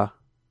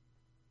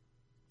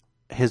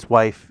his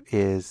wife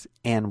is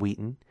Ann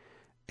Wheaton,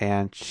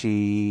 and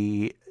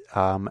she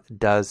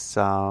does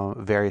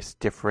various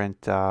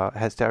different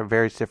has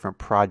various different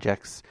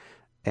projects,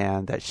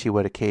 and that she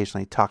would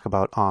occasionally talk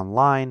about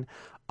online.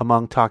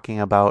 Among talking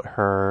about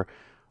her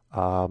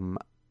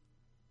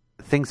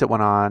things that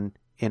went on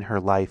in her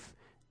life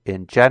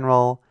in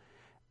general,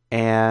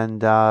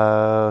 and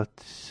I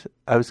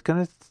was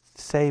going to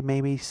say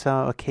maybe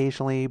so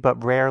occasionally,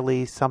 but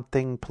rarely,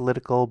 something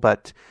political,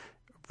 but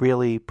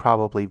really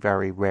probably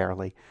very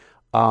rarely.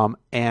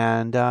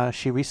 And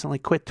she recently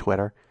quit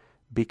Twitter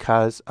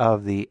because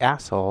of the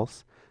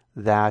assholes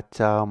that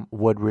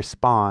would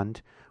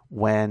respond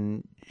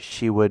when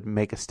she would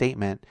make a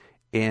statement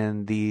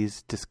in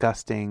these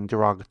disgusting,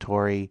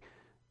 derogatory,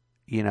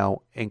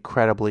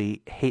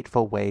 incredibly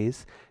hateful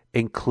ways,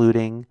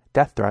 including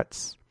death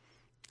threats.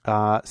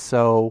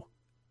 So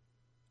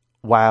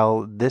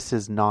while this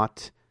is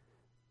not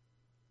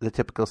the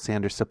typical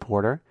Sanders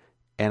supporter,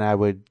 and I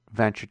would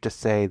venture to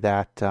say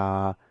that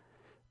the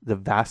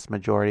vast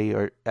majority,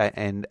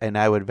 and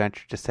I would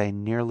venture to say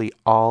nearly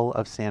all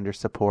of Sanders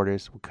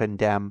supporters would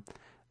condemn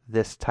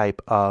this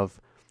type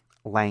of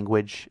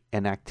language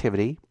and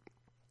activity.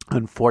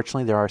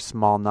 Unfortunately, there are a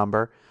small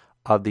number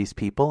of these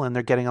people, and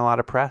they're getting a lot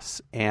of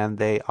press, and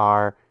they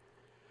are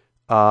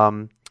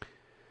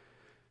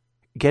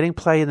getting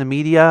play in the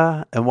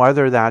media, and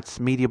whether that's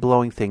media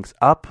blowing things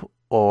up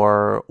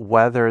or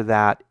whether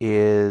that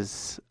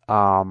is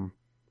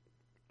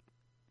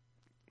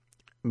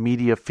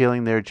media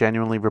feeling they're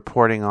genuinely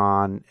reporting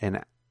on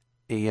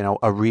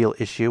a real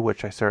issue,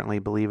 which I certainly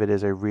believe it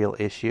is a real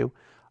issue.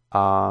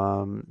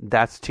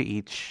 That's to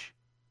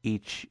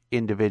each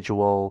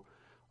individual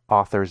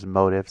author's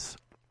motives.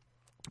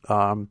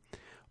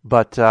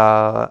 But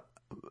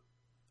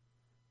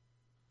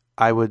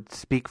I would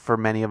speak for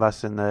many of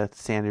us in the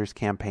Sanders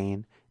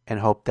campaign and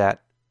hope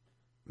that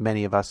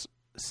many of us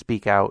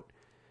speak out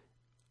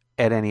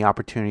at any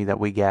opportunity that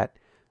we get.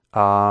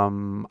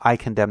 I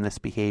condemn this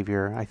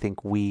behavior. I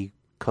think we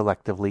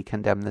collectively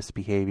condemn this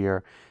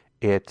behavior.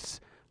 It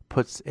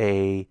puts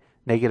a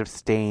negative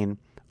stain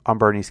on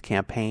Bernie's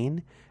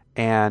campaign.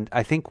 And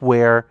I think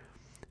where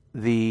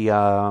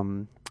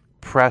the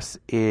press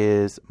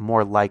is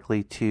more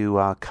likely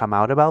to come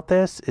out about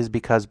this is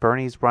because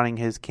Bernie's running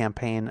his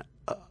campaign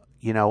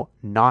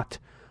not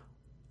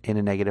in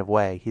a negative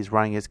way. He's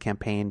running his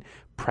campaign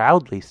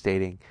proudly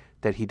stating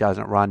that he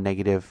doesn't run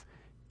negative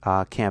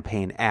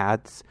campaign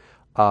ads,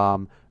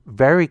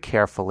 very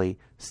carefully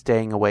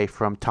staying away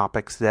from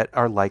topics that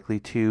are likely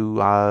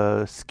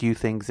to skew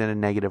things in a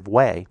negative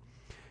way.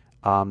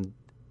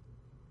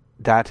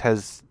 That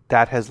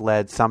has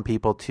led some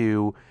people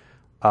to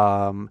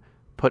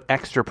put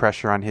extra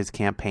pressure on his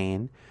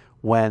campaign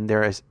when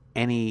there is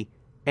any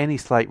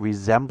slight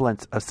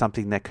resemblance of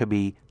something that could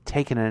be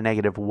taken in a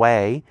negative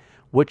way,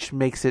 which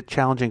makes it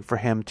challenging for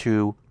him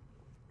to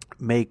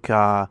make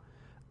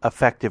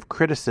effective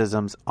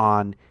criticisms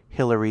on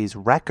Hillary's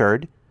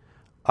record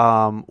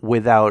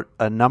without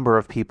a number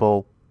of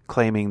people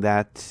claiming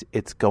that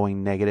it's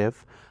going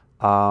negative.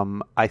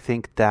 I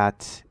think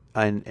that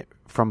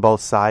from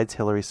both sides,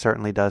 Hillary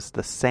certainly does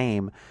the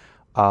same,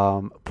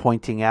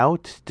 pointing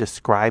out,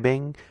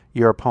 describing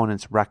your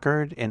opponent's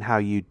record and how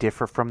you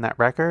differ from that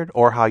record,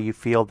 or how you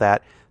feel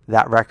that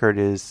record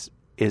is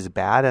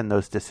bad and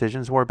those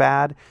decisions were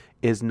bad,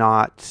 is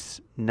not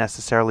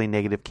necessarily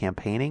negative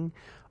campaigning.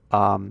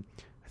 I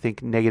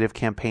think negative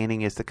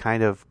campaigning is the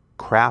kind of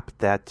crap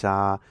that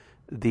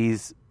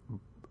these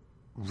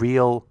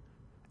real,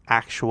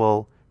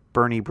 actual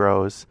Bernie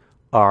bros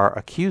are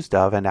accused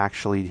of and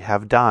actually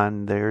have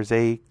done. There's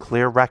a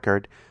clear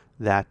record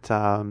that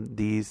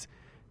these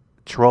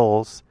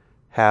trolls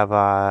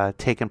have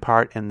taken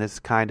part in this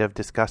kind of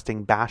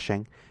disgusting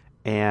bashing,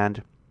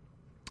 and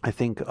I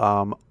think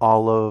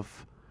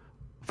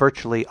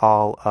virtually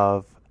all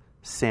of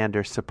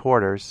Sanders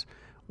supporters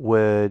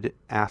would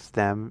ask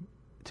them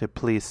to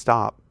please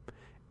stop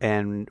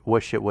and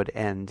wish it would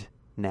end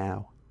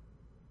now.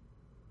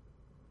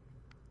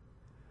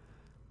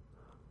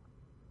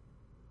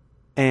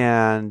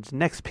 And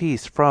next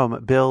piece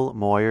from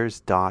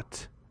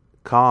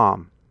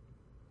BillMoyers.com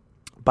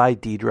by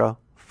Deidre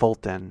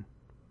Fulton.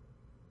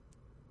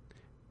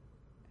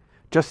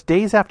 Just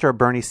days after a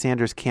Bernie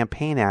Sanders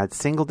campaign ad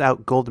singled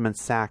out Goldman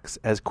Sachs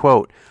as,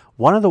 quote,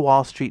 one of the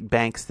Wall Street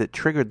banks that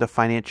triggered the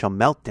financial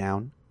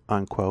meltdown,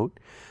 unquote,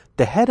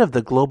 the head of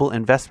the global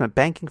investment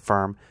banking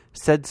firm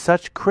said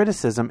such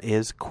criticism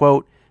is,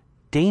 quote,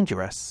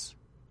 dangerous.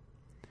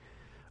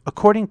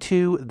 According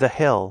to The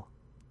Hill,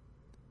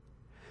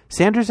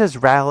 Sanders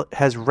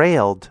has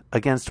railed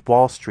against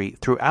Wall Street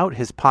throughout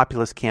his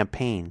populist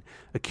campaign,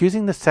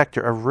 accusing the sector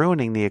of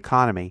ruining the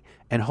economy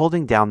and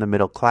holding down the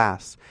middle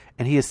class,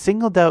 and he has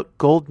singled out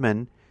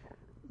Goldman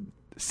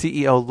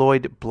CEO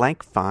Lloyd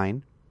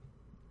Blankfein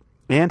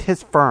and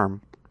his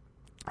firm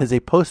as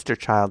a poster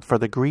child for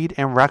the greed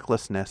and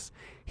recklessness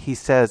he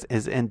says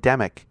is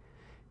endemic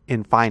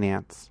in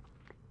finance.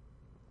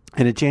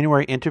 In a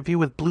January interview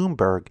with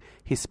Bloomberg,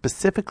 he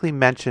specifically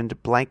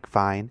mentioned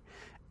Blankfein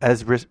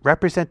as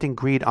representing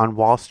greed on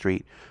Wall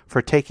Street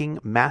for taking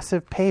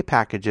massive pay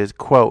packages,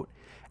 quote,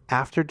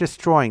 after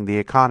destroying the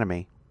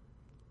economy.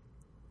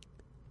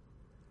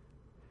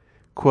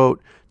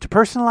 Quote, to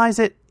personalize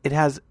it, it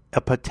has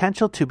a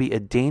potential to be a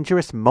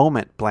dangerous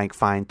moment,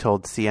 Blankfein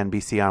told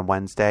CNBC on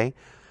Wednesday,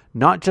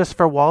 not just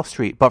for Wall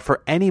Street, but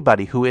for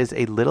anybody who is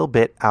a little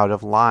bit out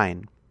of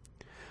line.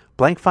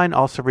 Blankfein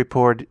also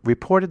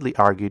reportedly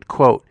argued,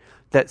 quote,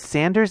 that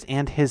Sanders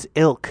and his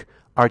ilk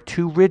are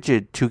too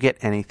rigid to get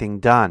anything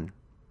done.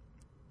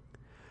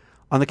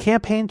 On the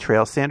campaign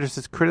trail, Sanders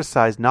has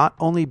criticized not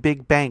only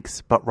big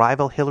banks, but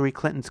rival Hillary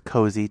Clinton's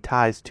cozy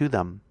ties to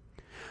them.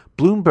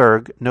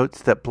 Bloomberg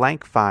notes that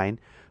Blankfein,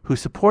 who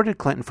supported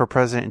Clinton for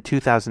president in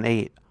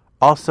 2008,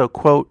 also,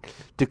 quote,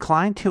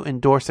 declined to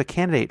endorse a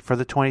candidate for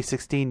the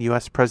 2016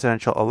 U.S.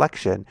 presidential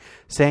election,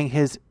 saying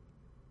his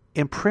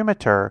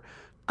imprimatur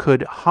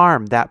could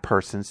harm that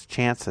person's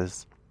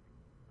chances.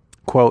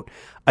 Quote,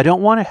 I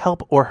don't want to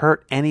help or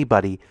hurt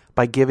anybody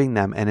by giving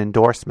them an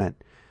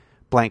endorsement,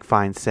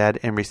 Blankfein said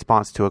in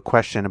response to a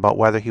question about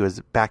whether he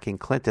was backing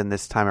Clinton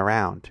this time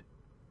around.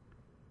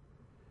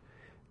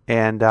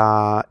 And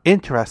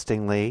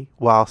interestingly,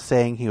 while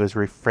saying he was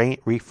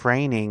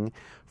refraining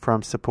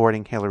from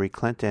supporting Hillary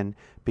Clinton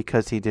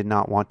because he did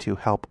not want to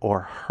help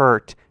or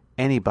hurt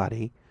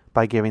anybody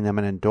by giving them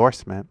an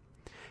endorsement,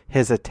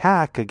 his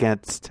attack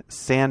against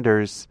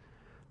Sanders'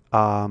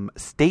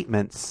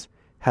 statements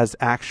has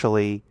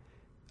actually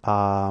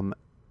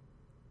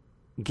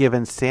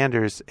given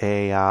Sanders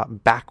a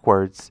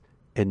backwards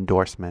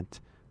endorsement.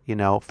 You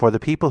know, for the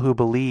people who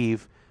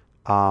believe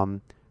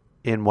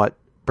in what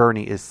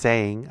Bernie is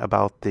saying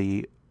about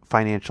the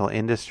financial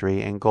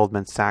industry and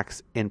Goldman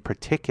Sachs in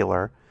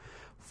particular,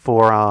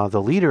 for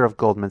the leader of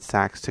Goldman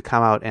Sachs to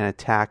come out and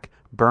attack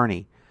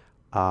Bernie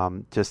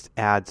just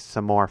adds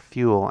some more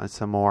fuel and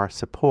some more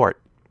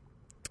support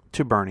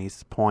to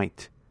Bernie's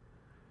point.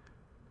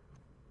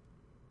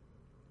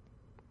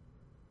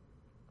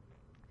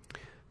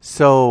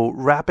 So,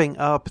 wrapping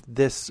up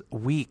this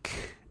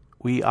week,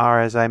 we are,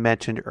 as I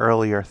mentioned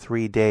earlier,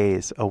 3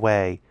 days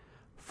away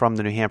from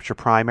the New Hampshire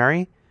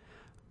primary,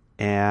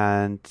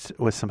 and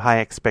with some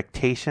high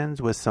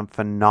expectations, with some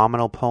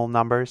phenomenal poll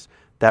numbers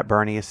that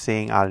Bernie is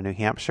seeing out of New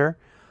Hampshire,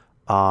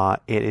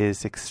 it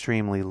is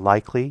extremely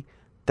likely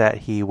that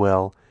he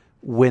will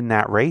win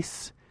that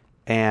race.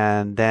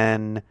 And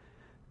then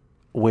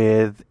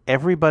with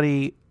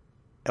everybody,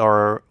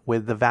 or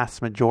with the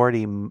vast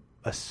majority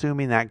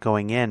assuming that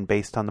going in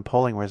based on the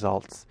polling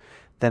results,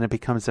 then it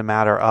becomes a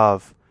matter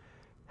of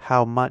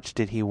how much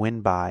did he win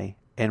by,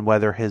 and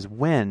whether his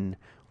win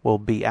will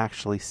be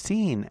actually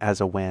seen as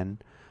a win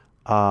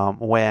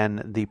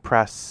when the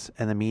press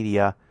and the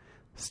media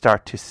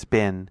start to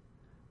spin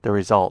the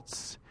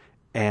results.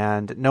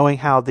 And knowing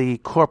how the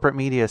corporate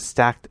media is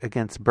stacked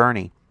against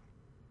Bernie,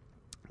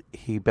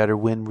 he better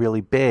win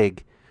really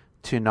big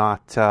to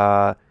not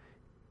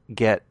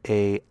get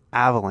a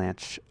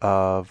avalanche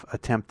of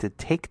attempted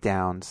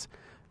takedowns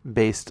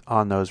based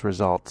on those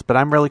results. But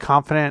I'm really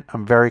confident.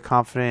 I'm very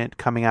confident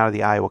coming out of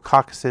the Iowa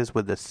caucuses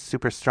with the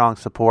super strong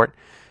support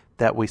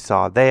that we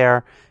saw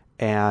there,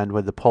 and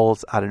with the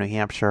polls out of New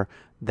Hampshire,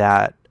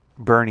 that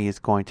Bernie is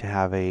going to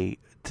have a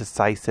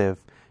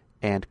decisive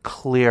and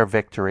clear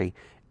victory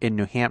in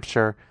New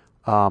Hampshire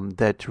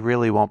that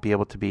really won't be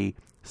able to be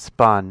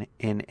spun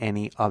in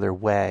any other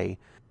way.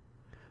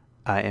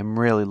 I am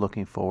really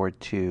looking forward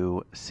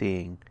to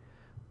seeing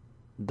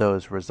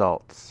those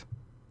results.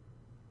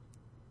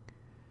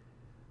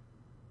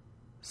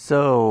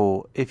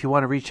 So, if you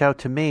want to reach out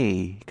to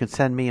me, you can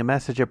send me a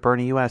message at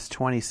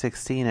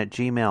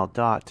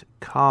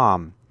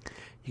BernieUS2016@gmail.com.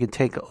 You can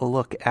take a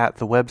look at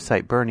the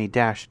website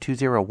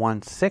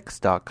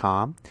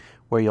Bernie-2016.com,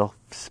 where you'll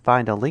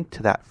find a link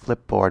to that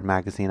Flipboard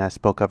magazine I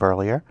spoke of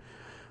earlier.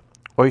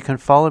 Or you can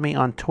follow me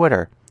on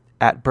Twitter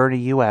at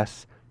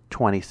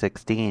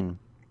BernieUS2016.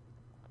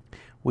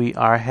 We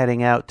are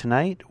heading out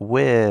tonight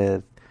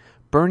with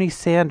Bernie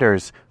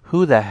Sanders,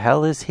 Who the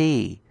Hell Is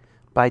He?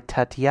 By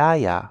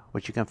Tatyaya,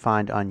 which you can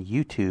find on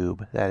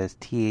YouTube. That is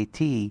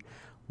Tatyaya.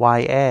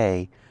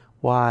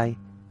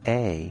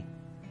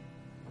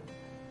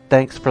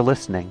 Thanks for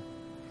listening.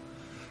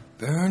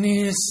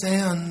 Bernie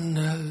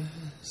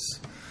Sanders,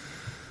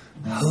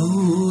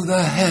 who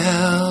the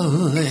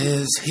hell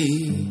is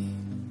he?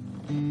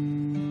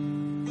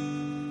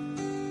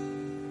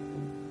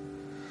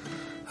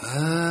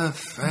 A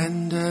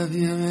friend of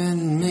you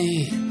and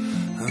me,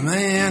 a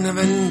man of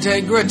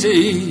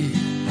integrity.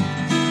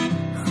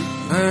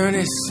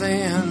 Bernie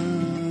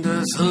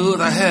Sanders, who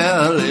the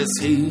hell is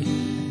he?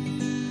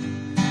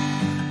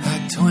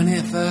 A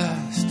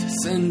 21st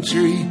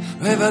century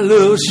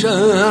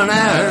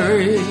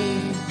revolutionary.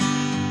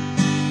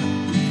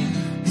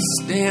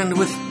 Stand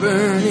with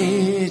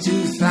Bernie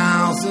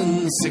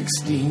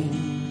 2016.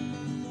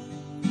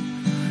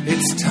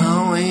 It's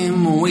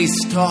time we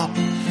stop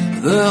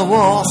the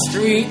Wall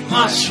Street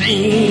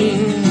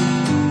machine.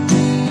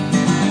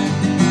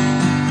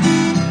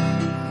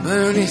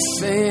 Bernie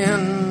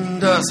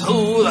Sanders,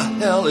 who the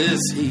hell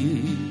is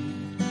he?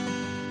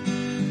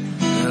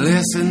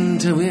 Listen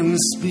to him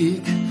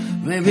speak,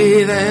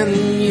 maybe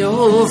then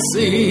you'll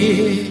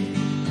see.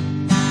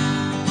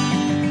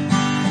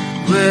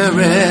 We're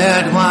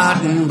red,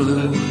 white, and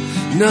blue,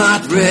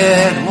 not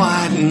red,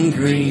 white, and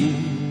green.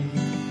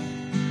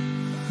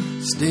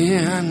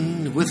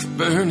 Stand with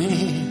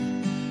Bernie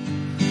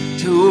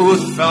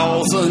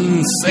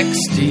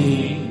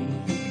 2016.